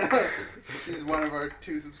 yeah. She's one of our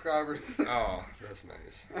 2 subscribers. Oh, that's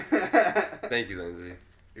nice. Thank you, Lindsay.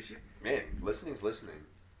 Man, listening's listening.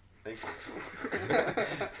 Thank you.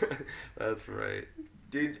 That's right.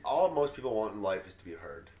 Dude, all most people want in life is to be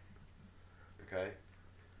heard. Okay?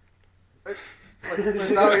 Is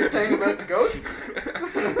that what you're saying about the ghosts?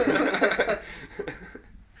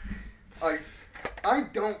 I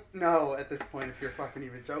don't know at this point if you're fucking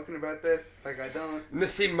even joking about this. Like, I don't. Now,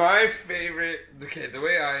 see, my favorite... Okay, the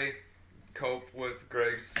way I cope with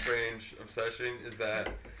Greg's strange obsession is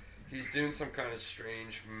that he's doing some kind of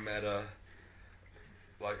strange meta,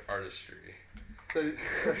 like, artistry.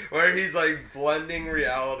 Where he's, like, blending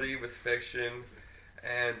reality with fiction,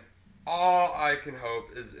 and all I can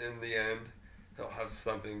hope is in the end he'll have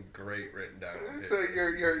something great written down on So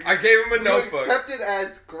paper. you're I gave him a you notebook. accept it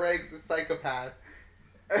as Greg's a psychopath.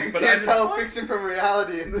 I But I can't just- tell fiction from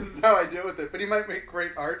reality, and this is how I deal with it. But he might make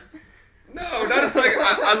great art. No, not as like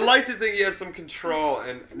I like to think he has some control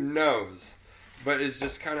and knows, but is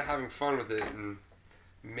just kind of having fun with it and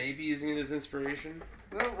maybe using it as inspiration.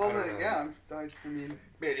 Well, I don't know. yeah. I mean,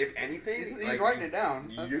 Man, if anything, he's like, writing it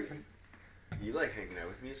down. That's- You like hanging out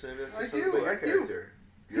with me, so that's I something do, about your I do. character.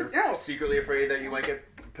 You're Yeah. secretly afraid that you might get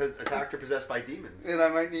attacked or possessed by demons. and I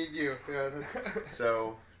might need you. Yeah, that's.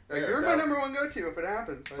 So there, You're my that- number one go-to if it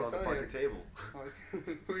happens. It's I on the tell fucking you. table. Like,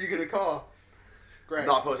 who are you gonna call? Greg.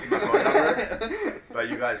 Not posting my phone number, but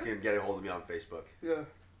you guys can get a hold of me on Facebook. Yeah.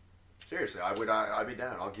 Seriously, I'd be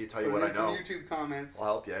down. I'll tell you Put what in I know. Some YouTube comments. I'll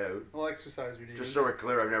help you out. I'll exercise your demons. Just so we're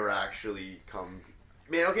clear, I've never actually come.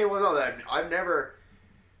 Man, okay, well, no, that I've never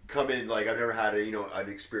come in like I've never had an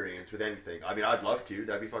experience with anything. I mean, I'd love to.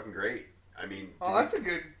 That'd be fucking great. I mean, Oh, that's a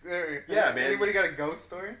good. Yeah, man. Anybody got a ghost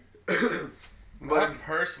story? Not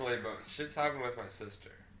personally, but shit's happened with my sister.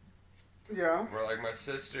 Yeah. Where like my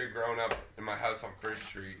sister growing up in my house on First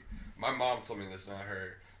Street, my mom told me this, not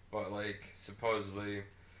her, but like supposedly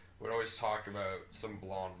would always talk about some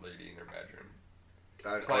blonde lady in her bedroom.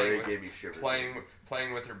 that Playing already with- gave me shivers.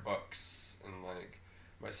 Playing with her books and like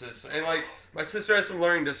my sister has some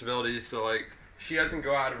learning disabilities, so like she doesn't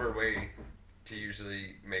go out of her way to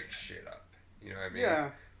usually make shit up. You know what I mean? Yeah.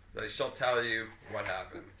 Like she'll tell you what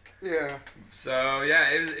happened. Yeah. So yeah,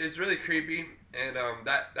 it was really creepy, and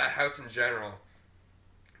that house in general,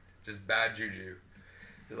 just bad juju.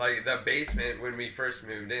 Like the basement when we first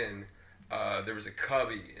moved in, there was a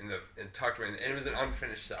cubby tucked away, and it was an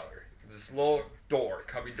unfinished cellar. This little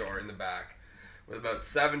cubby door in the back, with about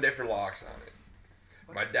 7 different locks on it.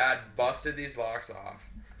 My dad busted these locks off,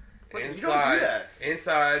 You don't do that.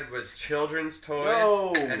 Inside was children's toys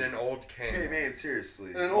No. and an old candle. Hey man,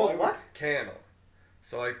 seriously. And an old what? Candle.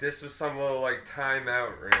 So like this was some little like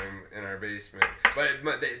timeout room in our basement, but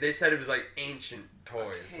they said it was like ancient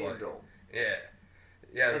toys. Candle. Like,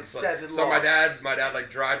 yeah. And It's seven so locks. my dad like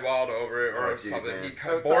dried-walled over it or Oh, dude, something. man. He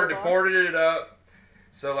Outside boarded it up.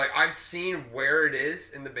 So like I've seen where it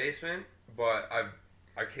is in the basement, but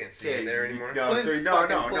I can't see it there anymore. No, Clint's so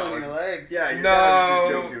fucking pulling your leg. Yeah, your No. dad was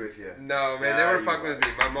just joking with you. No, man, Yeah, they were he fucking with was.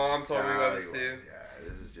 me. My mom told me Yeah, about he this was. too. Yeah,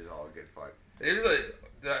 this is just all good fun. It was like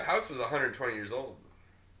the house was 120 years old.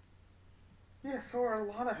 Yeah, so are a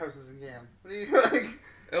lot of houses in Gam. What do you like?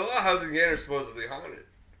 And a lot of houses in Gannett are supposedly haunted.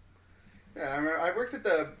 Yeah, I remember I worked at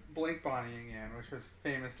the Blink Bonnie in Gam, which was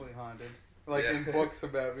famously haunted. Like in books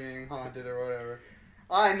about being haunted or whatever.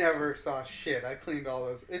 I never saw shit. I cleaned all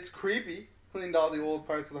those. It's creepy. Cleaned all the old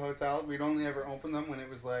parts of the hotel. We'd only ever open them when it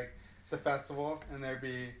was like the festival, and there'd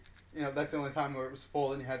be, that's the only time where it was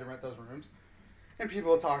full and you had to rent those rooms. And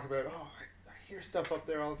people would talk about, I hear stuff up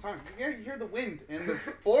there all the time. Yeah, you hear the wind, and the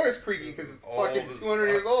floor is creaky because it's Old fucking as 200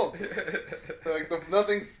 fuck. years old. Like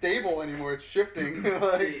nothing's stable anymore. It's shifting.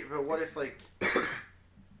 Like, See, but what if like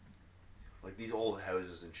these old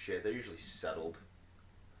houses and shit? They're usually settled.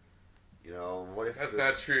 What if That's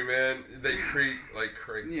not true, man. They creak like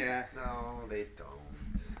crazy. yeah. No, they don't.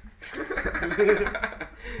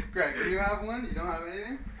 Greg, do you have one? You don't have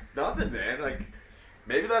anything? Nothing, man. Like,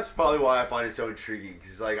 maybe that's probably why I find it so intriguing.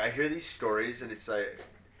 Because, like, I hear these stories, and it's like...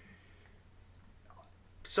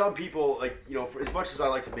 Some people, like, for as much as I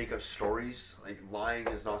like to make up stories, like, lying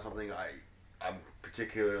is not something I'm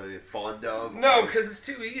particularly fond of. No, because it's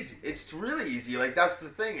too easy. It's really easy. Like, that's the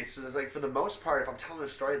thing. It's just, like, for the most part, if I'm telling a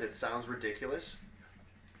story that sounds ridiculous,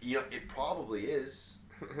 it probably is.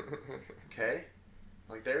 Okay?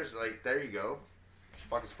 Like, there you go. Just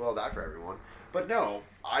fucking spoil that for everyone. But no,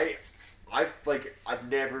 I've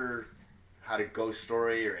never had a ghost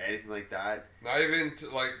story or anything like that. Not even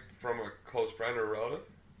from a close friend or relative.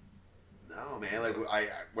 No, man. Like,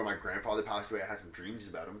 when my grandfather passed away, I had some dreams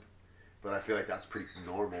about him. But I feel like that's pretty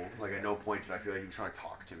normal. Like, at no point did I feel like he was trying to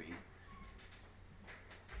talk to me.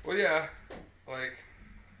 Well, yeah. Like,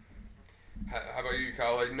 how about you,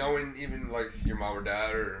 Kyle? Like, no one, even like your mom or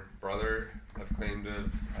dad or brother, have claimed to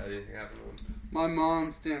have had anything happen to them. My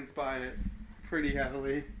mom stands by it pretty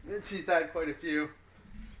heavily. She's had quite a few.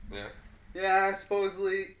 Yeah. Yeah,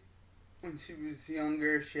 supposedly when she was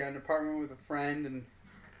younger, she had an apartment with a friend, and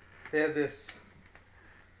they had this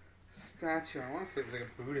statue. I want to say it was like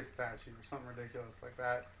a Buddhist statue or something ridiculous like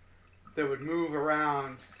that would move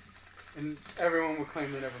around, and everyone would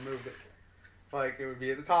claim they never moved it. Like, it would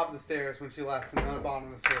be at the top of the stairs when she left, and at the bottom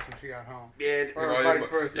of the stairs when she got home. Or vice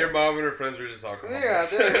versa. Your mom and her friends were just talking about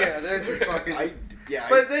Yeah, they're just fucking...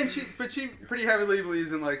 But she pretty heavily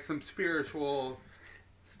believes in, like, some spiritual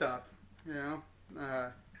stuff,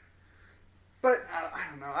 But, I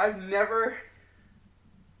don't know. I've never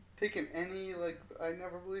taken any, I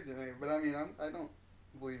never believed in anything. But, I mean, I don't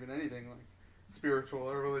believe in anything, like, spiritual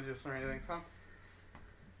or religious or anything, so I'm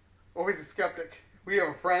always a skeptic. We have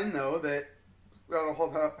a friend, though, that a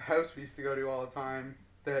whole house we used to go to all the time,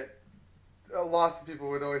 that lots of people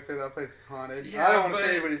would always say that place is haunted. Yeah, I don't want to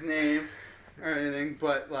say anybody's name or anything,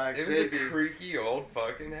 but, like, it was a creaky old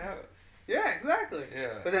fucking house. Yeah, exactly.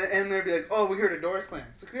 Yeah. But then, and they'd be like, "Oh, we heard a door slam."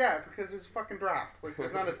 It's like, yeah, because there's a fucking draft. Like,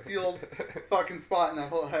 there's not a sealed fucking spot in that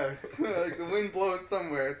whole house. Like, the wind blows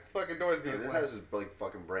somewhere, the fucking door's gonna This slam. house is like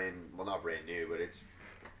fucking not brand new, but it's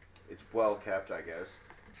well kept, I guess.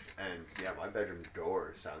 And yeah, my bedroom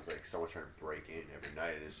door sounds like someone's trying to break in every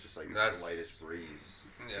night, and it's just like the slightest breeze.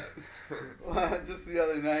 Yeah. Just the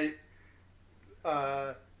other night,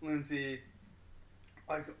 Lindsay,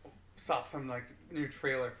 saw some, new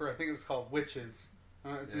trailer for, I think it was called Witches.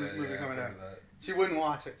 It's a movie coming out. She wouldn't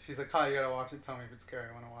watch it. She's like, "Kyle, you gotta watch it. Tell me if it's scary.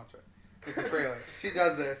 I want to watch it." Like the trailer. She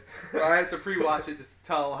does this. But I had to pre-watch it just to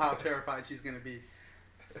tell how terrified she's gonna be.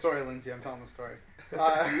 Sorry, Lindsay, I'm telling the story.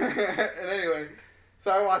 And anyway,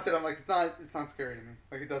 so I watched it. I'm like, it's not scary to me.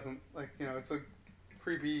 Like, it doesn't, it's a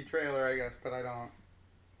creepy trailer, I guess, but I don't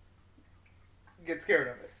get scared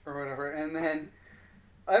of it or whatever. And then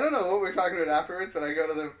I don't know what we're talking about afterwards, but I go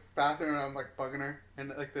to the bathroom and I'm bugging her,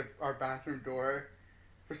 and our bathroom door,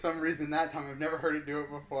 for some reason that time I've never heard it do it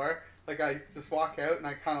before. I just walk out and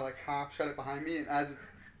I kind of half shut it behind me, and as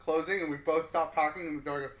it's closing and we both stop talking and the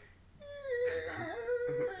door goes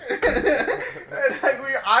and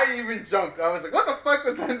I even jumped. I was like, "What the fuck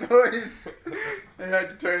was that noise?" I had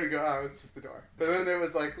to turn and go, "Oh, it's just the door." But then it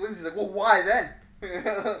was Lindsay's like, "Well, why then?"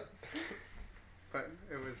 But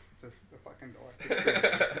it was just a fucking door.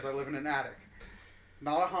 Because I live in an attic.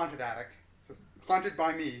 Not a haunted attic, just haunted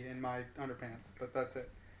by me in my underpants, but that's it.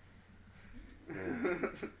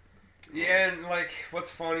 Yeah, and like,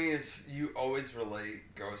 what's funny is you always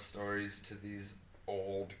relate ghost stories to these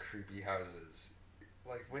old, creepy houses.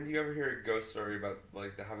 Like, when do you ever hear a ghost story about,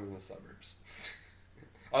 like, the houses in the suburbs?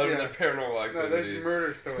 Other than paranormal activity. No, there's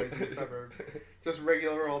murder stories in the suburbs. Just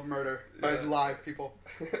regular old murder by live people.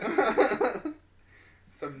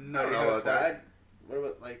 Some nutty I don't know house about that. What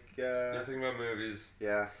about, like, You're thinking about movies.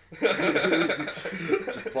 Yeah.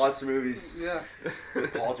 Just plots of movies. Yeah.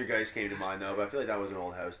 Poltergeist came to mind, though, but I feel like that was an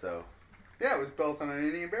old house, though. Yeah, it was built on an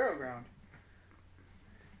Indian burial ground.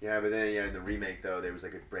 Yeah, but then, in the remake, though, there was,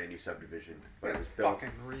 like, a brand new subdivision. But it was built.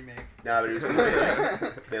 Fucking remake. No, but it was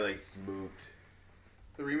they, like, moved.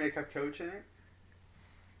 The remake have Coach in it?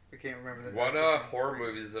 I can't remember the What horror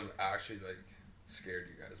movies have actually, like, scared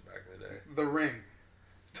you guys back in the day? The Ring.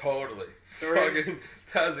 Totally. The Ring. Fucking,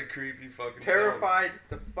 that was a creepy fucking Terrified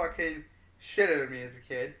the fucking shit out of me as a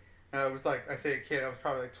kid. I was like, I say a kid, I was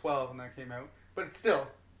probably like 12 when that came out. But it still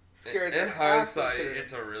scared the In absolute hindsight, shit out of me.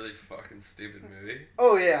 it's a really fucking stupid movie.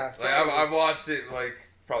 Oh, yeah. Like, I watched it, like,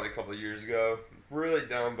 probably a couple of years ago. Really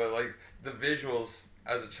dumb, but, like, the visuals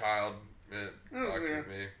as a child, it fucked with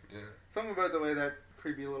me. Yeah. Something about the way that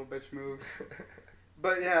creepy little bitch moved.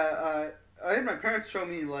 But yeah, I had my parents show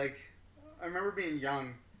me, like, I remember being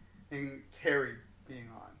young and Carrie being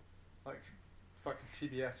on, like, fucking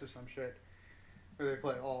TBS or some shit, where they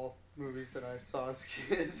play all movies that I saw as a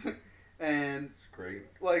kid. And It's great.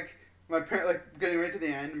 like my parent, like getting right to the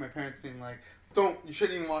end, my parents being like, you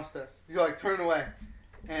shouldn't even watch this. You like turn away,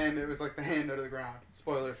 and it was like the hand out of the ground.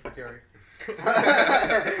 Spoilers for Carrie.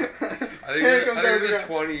 I think it was a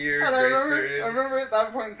 20-year And grace period. I remember at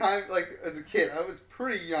that point in time, like as a kid, I was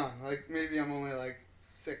pretty young. Like maybe I'm only like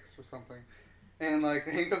 6 or something, and like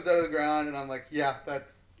the hand comes out of the ground, and I'm like, yeah,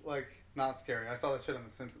 that's like not scary. I saw that shit on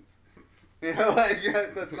The Simpsons. You know, like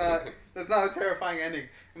that's not a terrifying ending.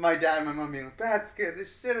 And my dad and my mom being like, that scared the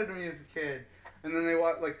shit out of me as a kid. And then they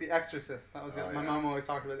watched like The Exorcist. That was it. My mom always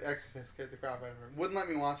talked about The Exorcist, scared the crap out of her. Wouldn't let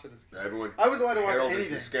me watch it as a kid. I was allowed to watch Harold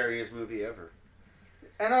anything. is the scariest movie ever.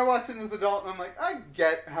 And I watched it as an adult, and I'm like, I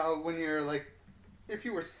get how when you're like, if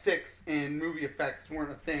you were 6 and movie effects weren't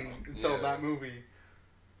a thing until that movie.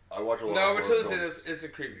 I watch a lot. No, of but horror to this films. it's a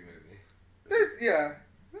creepy movie. There's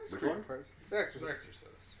Which creepy one? parts. The Exorcist. The Exorcist.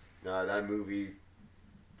 No, that movie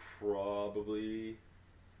probably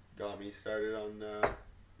got me started on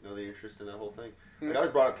the interest in that whole thing. Like, I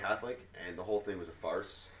was brought up Catholic, and the whole thing was a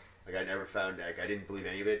farce. Like, I never found, like, I didn't believe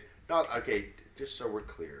any of it. Not, okay, just so we're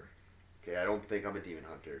clear. Okay, I don't think I'm a demon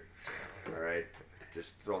hunter. Alright?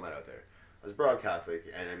 Just throwing that out there. I was brought up Catholic,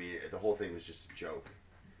 and I mean, the whole thing was just a joke.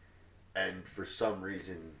 And for some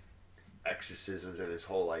reason, exorcisms and this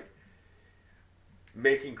whole, like,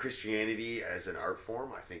 making Christianity as an art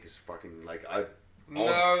form, I think is fucking, like,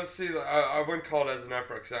 No, see, I wouldn't call it as an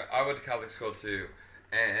effort, because I went to Catholic school too,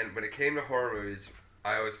 and when it came to horror movies,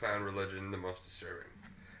 I always found religion the most disturbing.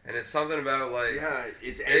 And it's something about, like, yeah,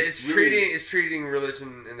 it's really, treating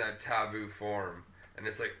religion in that taboo form, and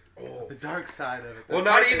it's like, oh, The dark side of it. well,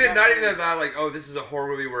 not even that, like, oh, this is a horror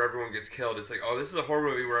movie where everyone gets killed. It's like, oh, this is a horror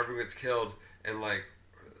movie where everyone gets killed, and like,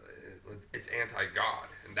 it's anti-God,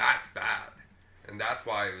 and that's bad, and that's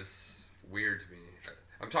why it was weird to me.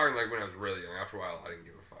 I'm talking like when I was really young. After a while, I didn't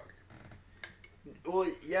give a fuck. Well,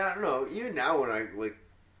 yeah, I don't know. Even now, when I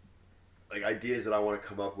like ideas that I want to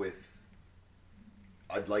come up with,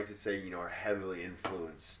 I'd like to say, are heavily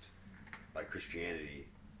influenced by Christianity.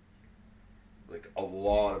 Like, a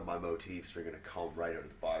lot of my motifs are going to come right out of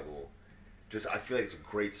the Bible. Just, I feel like it's a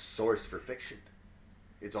great source for fiction.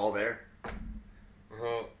 It's all there.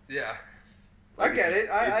 Well, yeah. Like, I get it.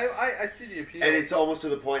 I see the appeal. And it's almost to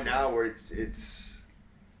the point now where it's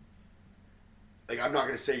like, I'm not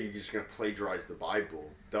going to say you're just going to plagiarize the Bible,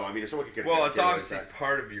 though. I mean, if someone could get well, it's obviously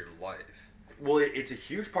part of your life. Well, it's a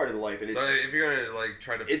huge part of the life, and so if you're gonna like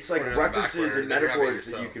try to, it's like references and metaphors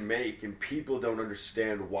that you yourself. can make, and people don't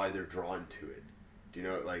understand why they're drawn to it. Do you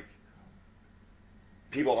know, like,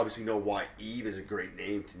 people obviously know why Eve is a great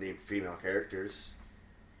name to name female characters.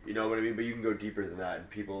 You know what I mean? But you can go deeper than that, and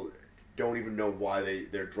people don't even know why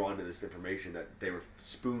they're drawn to this information that they were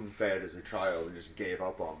spoon-fed as a child and just gave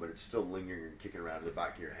up on, but it's still lingering and kicking around in the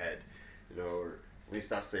back of your head. You know, or at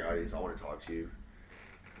least that's the audience I want to talk to.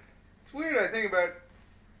 It's weird, I think about,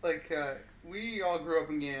 like, we all grew up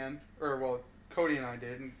in Gan, or, well, Cody and I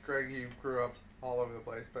did, and Greg, you grew up all over the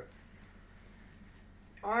place, but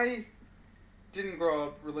I didn't grow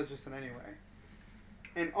up religious in any way.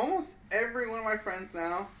 And almost every one of my friends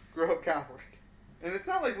now grew up Catholic. And it's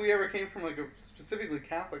not like we ever came from, like, a specifically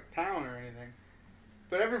Catholic town or anything.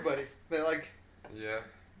 But everybody, they, like... Yeah.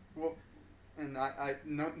 Well, and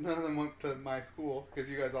none of them went to my school because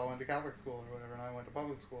you guys all went to Catholic school or whatever, and I went to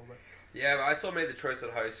public school. But Yeah, but I still made the choice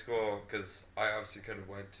at high school because I obviously could have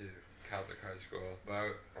went to Catholic high school, but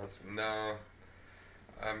I was like, no,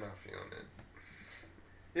 I'm not feeling it.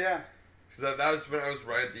 yeah, Because that was when I was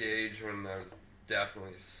right at the age when I was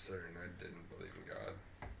definitely certain I didn't believe in God.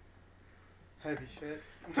 heavy shit.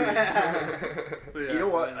 But You know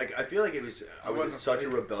what? man. Like, I feel like I was at wasn't such a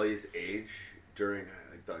raised- rebellious age during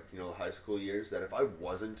the high school years that if I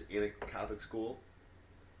wasn't in a Catholic school,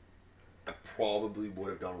 I probably would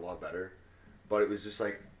have done a lot better. But it was just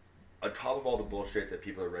like, on top of all the bullshit that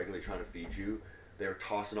people are regularly trying to feed you, they were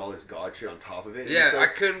tossing all this God shit on top of it. And Yeah, it's like,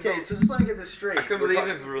 I couldn't. Okay, so just let me get this straight. I couldn't We're believe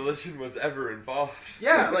talking- if religion was ever involved.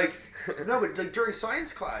 Yeah, like no, but like during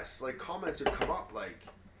science class, like comments would come up like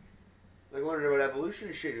learning about evolution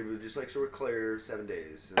and shit. It would just like, so we're clear 7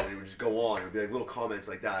 days, and they would just go on. It would be like little comments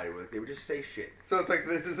like that. They would just say shit. So it's like,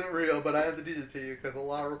 this isn't real, but I have to teach it to you because the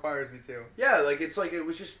law requires me to. Yeah, like it's like it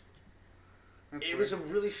was just. That's It weird. was a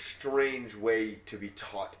really strange way to be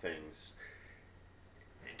taught things.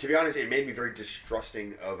 To be honest, it made me very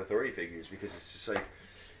distrusting of authority figures because it's just like,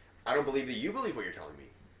 I don't believe that you believe what you're telling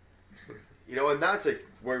me. You know, and that's like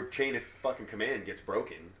where chain of fucking command gets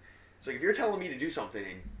broken. It's like, if you're telling me to do something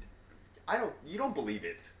and you don't believe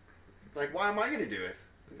it, like, why am I going to do it?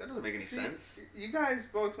 That doesn't make any sense. You guys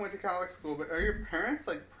both went to Catholic school, but are your parents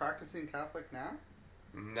like practicing Catholic now?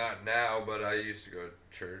 Not now, but I used to go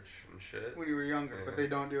to church and shit. When you were younger, Yeah. but they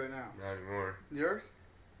don't do it now. Not anymore. Yours?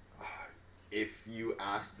 If you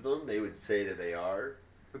asked them, they would say that they are.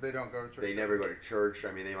 But they don't go to church. They never go to church.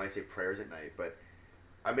 I mean, they might say prayers at night, but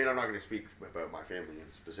I mean, I'm not going to speak about my family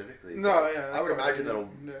specifically. No, but yeah, I that's would what I imagine mean.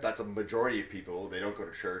 Yeah. that's a majority of people. They don't go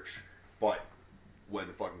to church, but when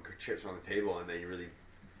the fucking chips are on the table and they really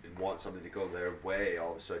want something to go their way,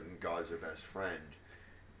 all of a sudden God's their best friend.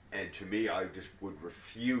 And to me, I just would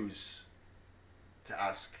refuse to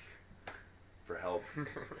ask for help,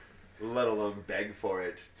 let alone beg for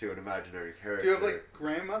it to an imaginary character. Do you have like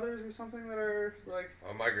grandmothers or something that are like?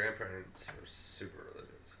 Oh, my grandparents were super religious.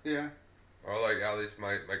 Yeah. Or like at least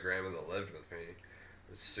my grandma that lived with me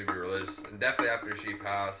was super religious. And definitely after she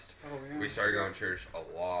passed, Oh yeah. we started going to church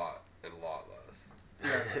a lot less.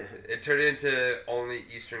 Yeah. It turned into only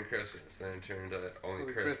Easter and Christmas. Then it turned to only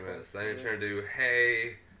Only Christmas. Christmas, Then it yeah. turned to,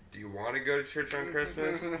 hey, do you want to go to church on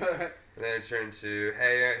Christmas? And then it turned to,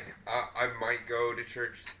 hey, I might go to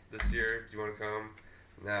church this year. Do you want to come?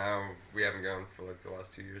 Now we haven't gone for like the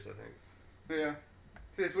last 2 years, I think. Yeah.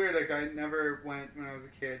 See, it's weird. Like, I never went when I was a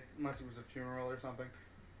kid, unless it was a funeral or something.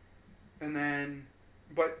 And then,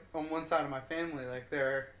 but on one side of my family, like,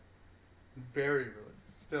 they're very religious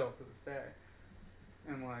still to this day.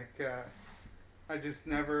 And, like, I just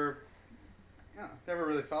never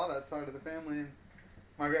really saw that side of the family. And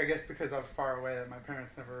I guess because I was far away, that my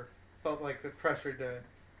parents never felt like the pressure to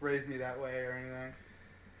raise me that way or anything.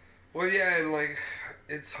 Well, yeah, and like,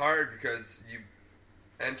 it's hard because you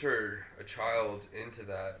enter a child into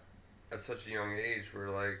that at such a young age where,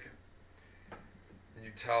 like, you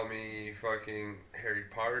tell me fucking Harry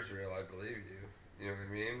Potter's real, I believe you. You know what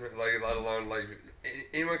I mean? Like, let alone, like,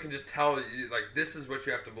 anyone can just tell you, like, this is what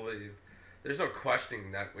you have to believe. There's no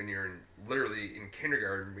questioning that when you're literally in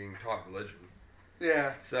kindergarten being taught religion.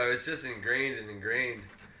 Yeah. So it's just ingrained.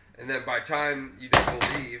 And then by the time you don't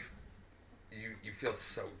believe, you feel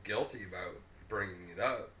so guilty about bringing it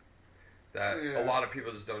up that Yeah. a lot of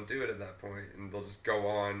people just don't do it at that point, and they'll just go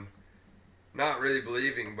on not really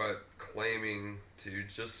believing but claiming to,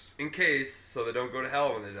 just in case, so they don't go to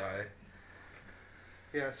hell when they die.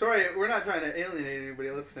 Yeah. Sorry, we're not trying to alienate anybody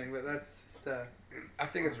listening, but that's just, I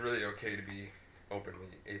think it's really okay to be openly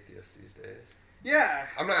atheist these days. yeah.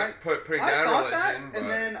 I'm not putting I down thought religion, that, but and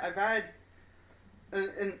then I've had,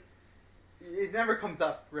 and it never comes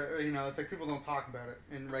up. You know, it's like people don't talk about it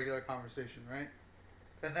in regular conversation, right?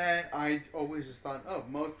 And then I always just thought, oh,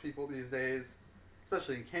 most people these days,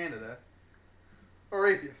 especially in Canada, are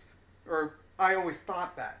atheists. Or I always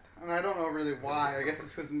thought that, and I don't know really why. I guess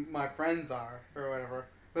it's because my friends are or whatever.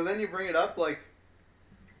 But then you bring it up, like,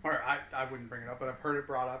 or I wouldn't bring it up, but I've heard it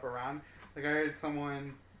brought up around. Like, I heard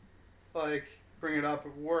someone, like, bring it up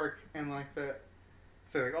at work and, like,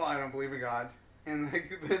 say, like, oh, I don't believe in God. And,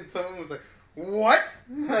 like, then someone was like, what?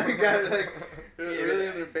 Like, got, like, it was really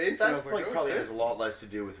in their face. And I That was like, oh, probably shit. has a lot less to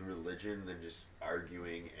do with religion than just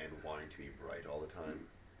arguing and wanting to be right all the time.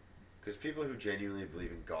 Because people who genuinely believe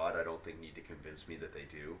in God, I don't think need to convince me that they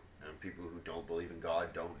do. And people who don't believe in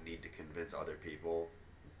God don't need to convince other people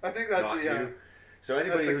I think that's not the, yeah. to. So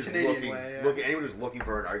anybody That's who's the Canadian looking, way, yeah. anyone who's looking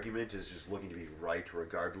for an argument is just looking to be right,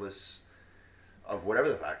 regardless of whatever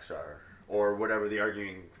the facts are, or whatever the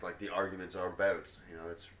arguments are about. You know,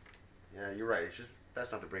 yeah, you're right. It's just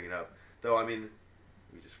best not to bring it up. Though, I mean,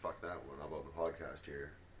 we just fucked that one about the podcast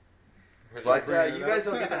here. But you guys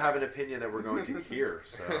don't get to have an opinion that we're going to hear.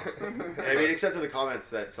 So, I mean, except in the comments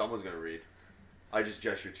that someone's going to read. I just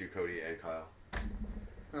gestured to Cody and Kyle.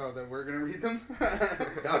 Oh, that we're going to read them?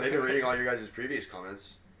 No, they've been reading all your guys' previous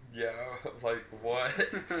comments. Yeah, like what?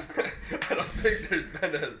 I don't think there's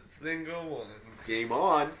been a single one. Game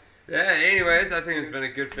on. Yeah, anyways, I think it's been a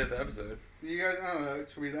good 5th episode. You guys, I don't know,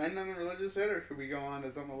 should we end on a religious note or should we go on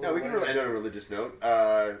to something a little No, we can end on a religious note.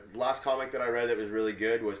 Last comic that I read that was really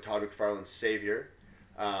good was Todd McFarlane's Savior.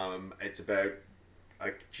 It's about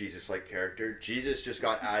a Jesus-like character. Jesus just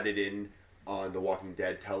got added in on the Walking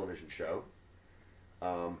Dead television show.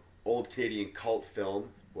 Old Canadian cult film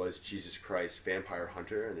was Jesus Christ Vampire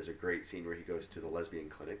Hunter, and there's a great scene where he goes to the lesbian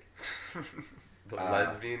clinic. The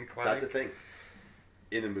lesbian clinic? That's a thing.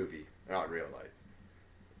 In the movie, not in real life.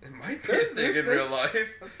 It might be a thing in real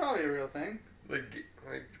life. That's probably a real thing. Like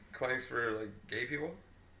clinics for like gay people.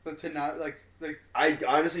 But to not like. I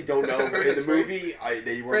honestly don't know. In the movie,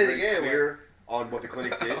 they weren't very clear on what the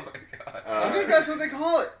clinic did. Oh my god! I think that's what they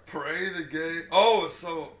call it. Pray the gay. Oh,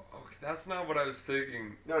 so okay, that's not what I was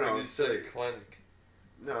thinking. No, when you said like, clinic.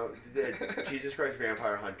 No, Jesus Christ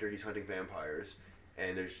Vampire Hunter. He's hunting vampires,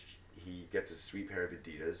 and he gets a sweet pair of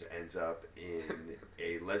Adidas, ends up in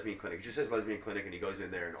a lesbian clinic. It just says lesbian clinic, and he goes in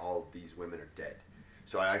there, and all of these women are dead.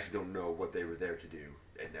 So I actually don't know what they were there to do.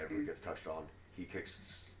 It never gets touched on. He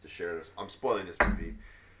kicks the shit out of us. I'm spoiling this movie.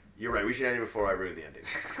 You're right. We should end it before I ruin the ending.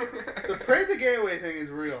 The pray the gay away thing is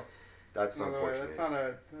real. That's unfortunate.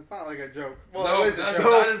 That's not like a joke. Well, no, it is a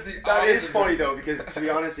joke. That is funny though, because to be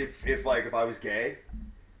honest, if I was gay,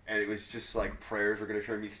 and it was just like prayers were gonna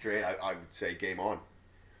turn me straight, I would say game on.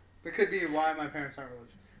 That could be why my parents aren't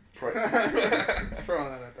religious. Throwing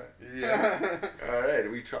that out there. Yeah. All right.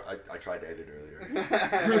 I tried to end it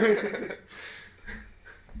earlier.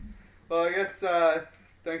 Well, I guess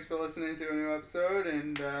thanks for listening to a new episode,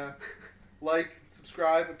 and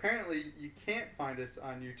subscribe. Apparently, you can't find us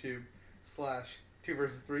on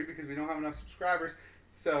YouTube/2vs3 because we don't have enough subscribers.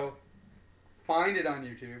 So find it on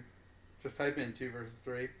YouTube. Just type in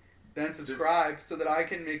 2vs3. Then subscribe so that I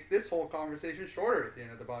can make this whole conversation shorter at the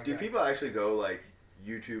end of the podcast. Do people actually go like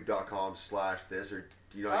youtube.com/this or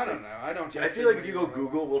do you know? I don't know. I don't. I feel like if you go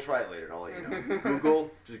Google, we'll try it later. And I'll let you know.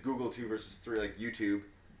 Just Google 2vs3 like YouTube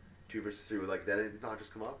 2vs3 would like that it not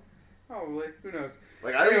just come up. Probably. Who knows?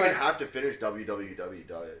 Like I don't even have to finish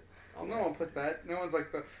www. No one puts that. No one's like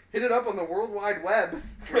hit it up on the World Wide Web.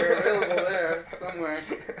 We're available there somewhere. If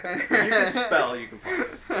you can spell, you can find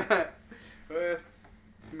us.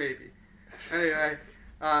 Maybe. Anyway,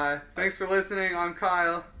 thanks for listening. I'm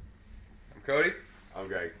Kyle. I'm Cody. I'm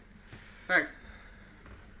Greg. Thanks.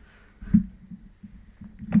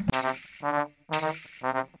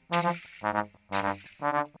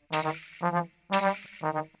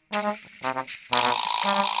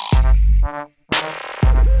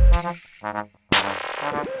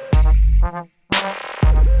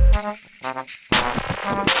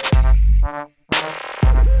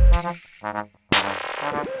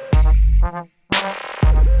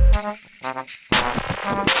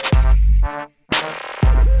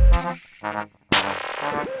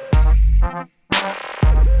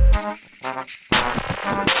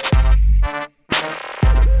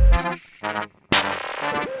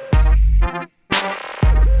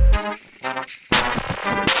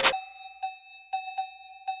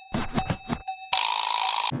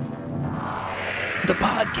 The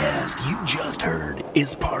podcast you just heard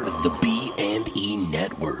is part of the B&E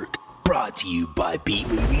Network, brought to you by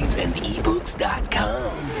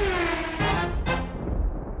bmoviesandebooks.com.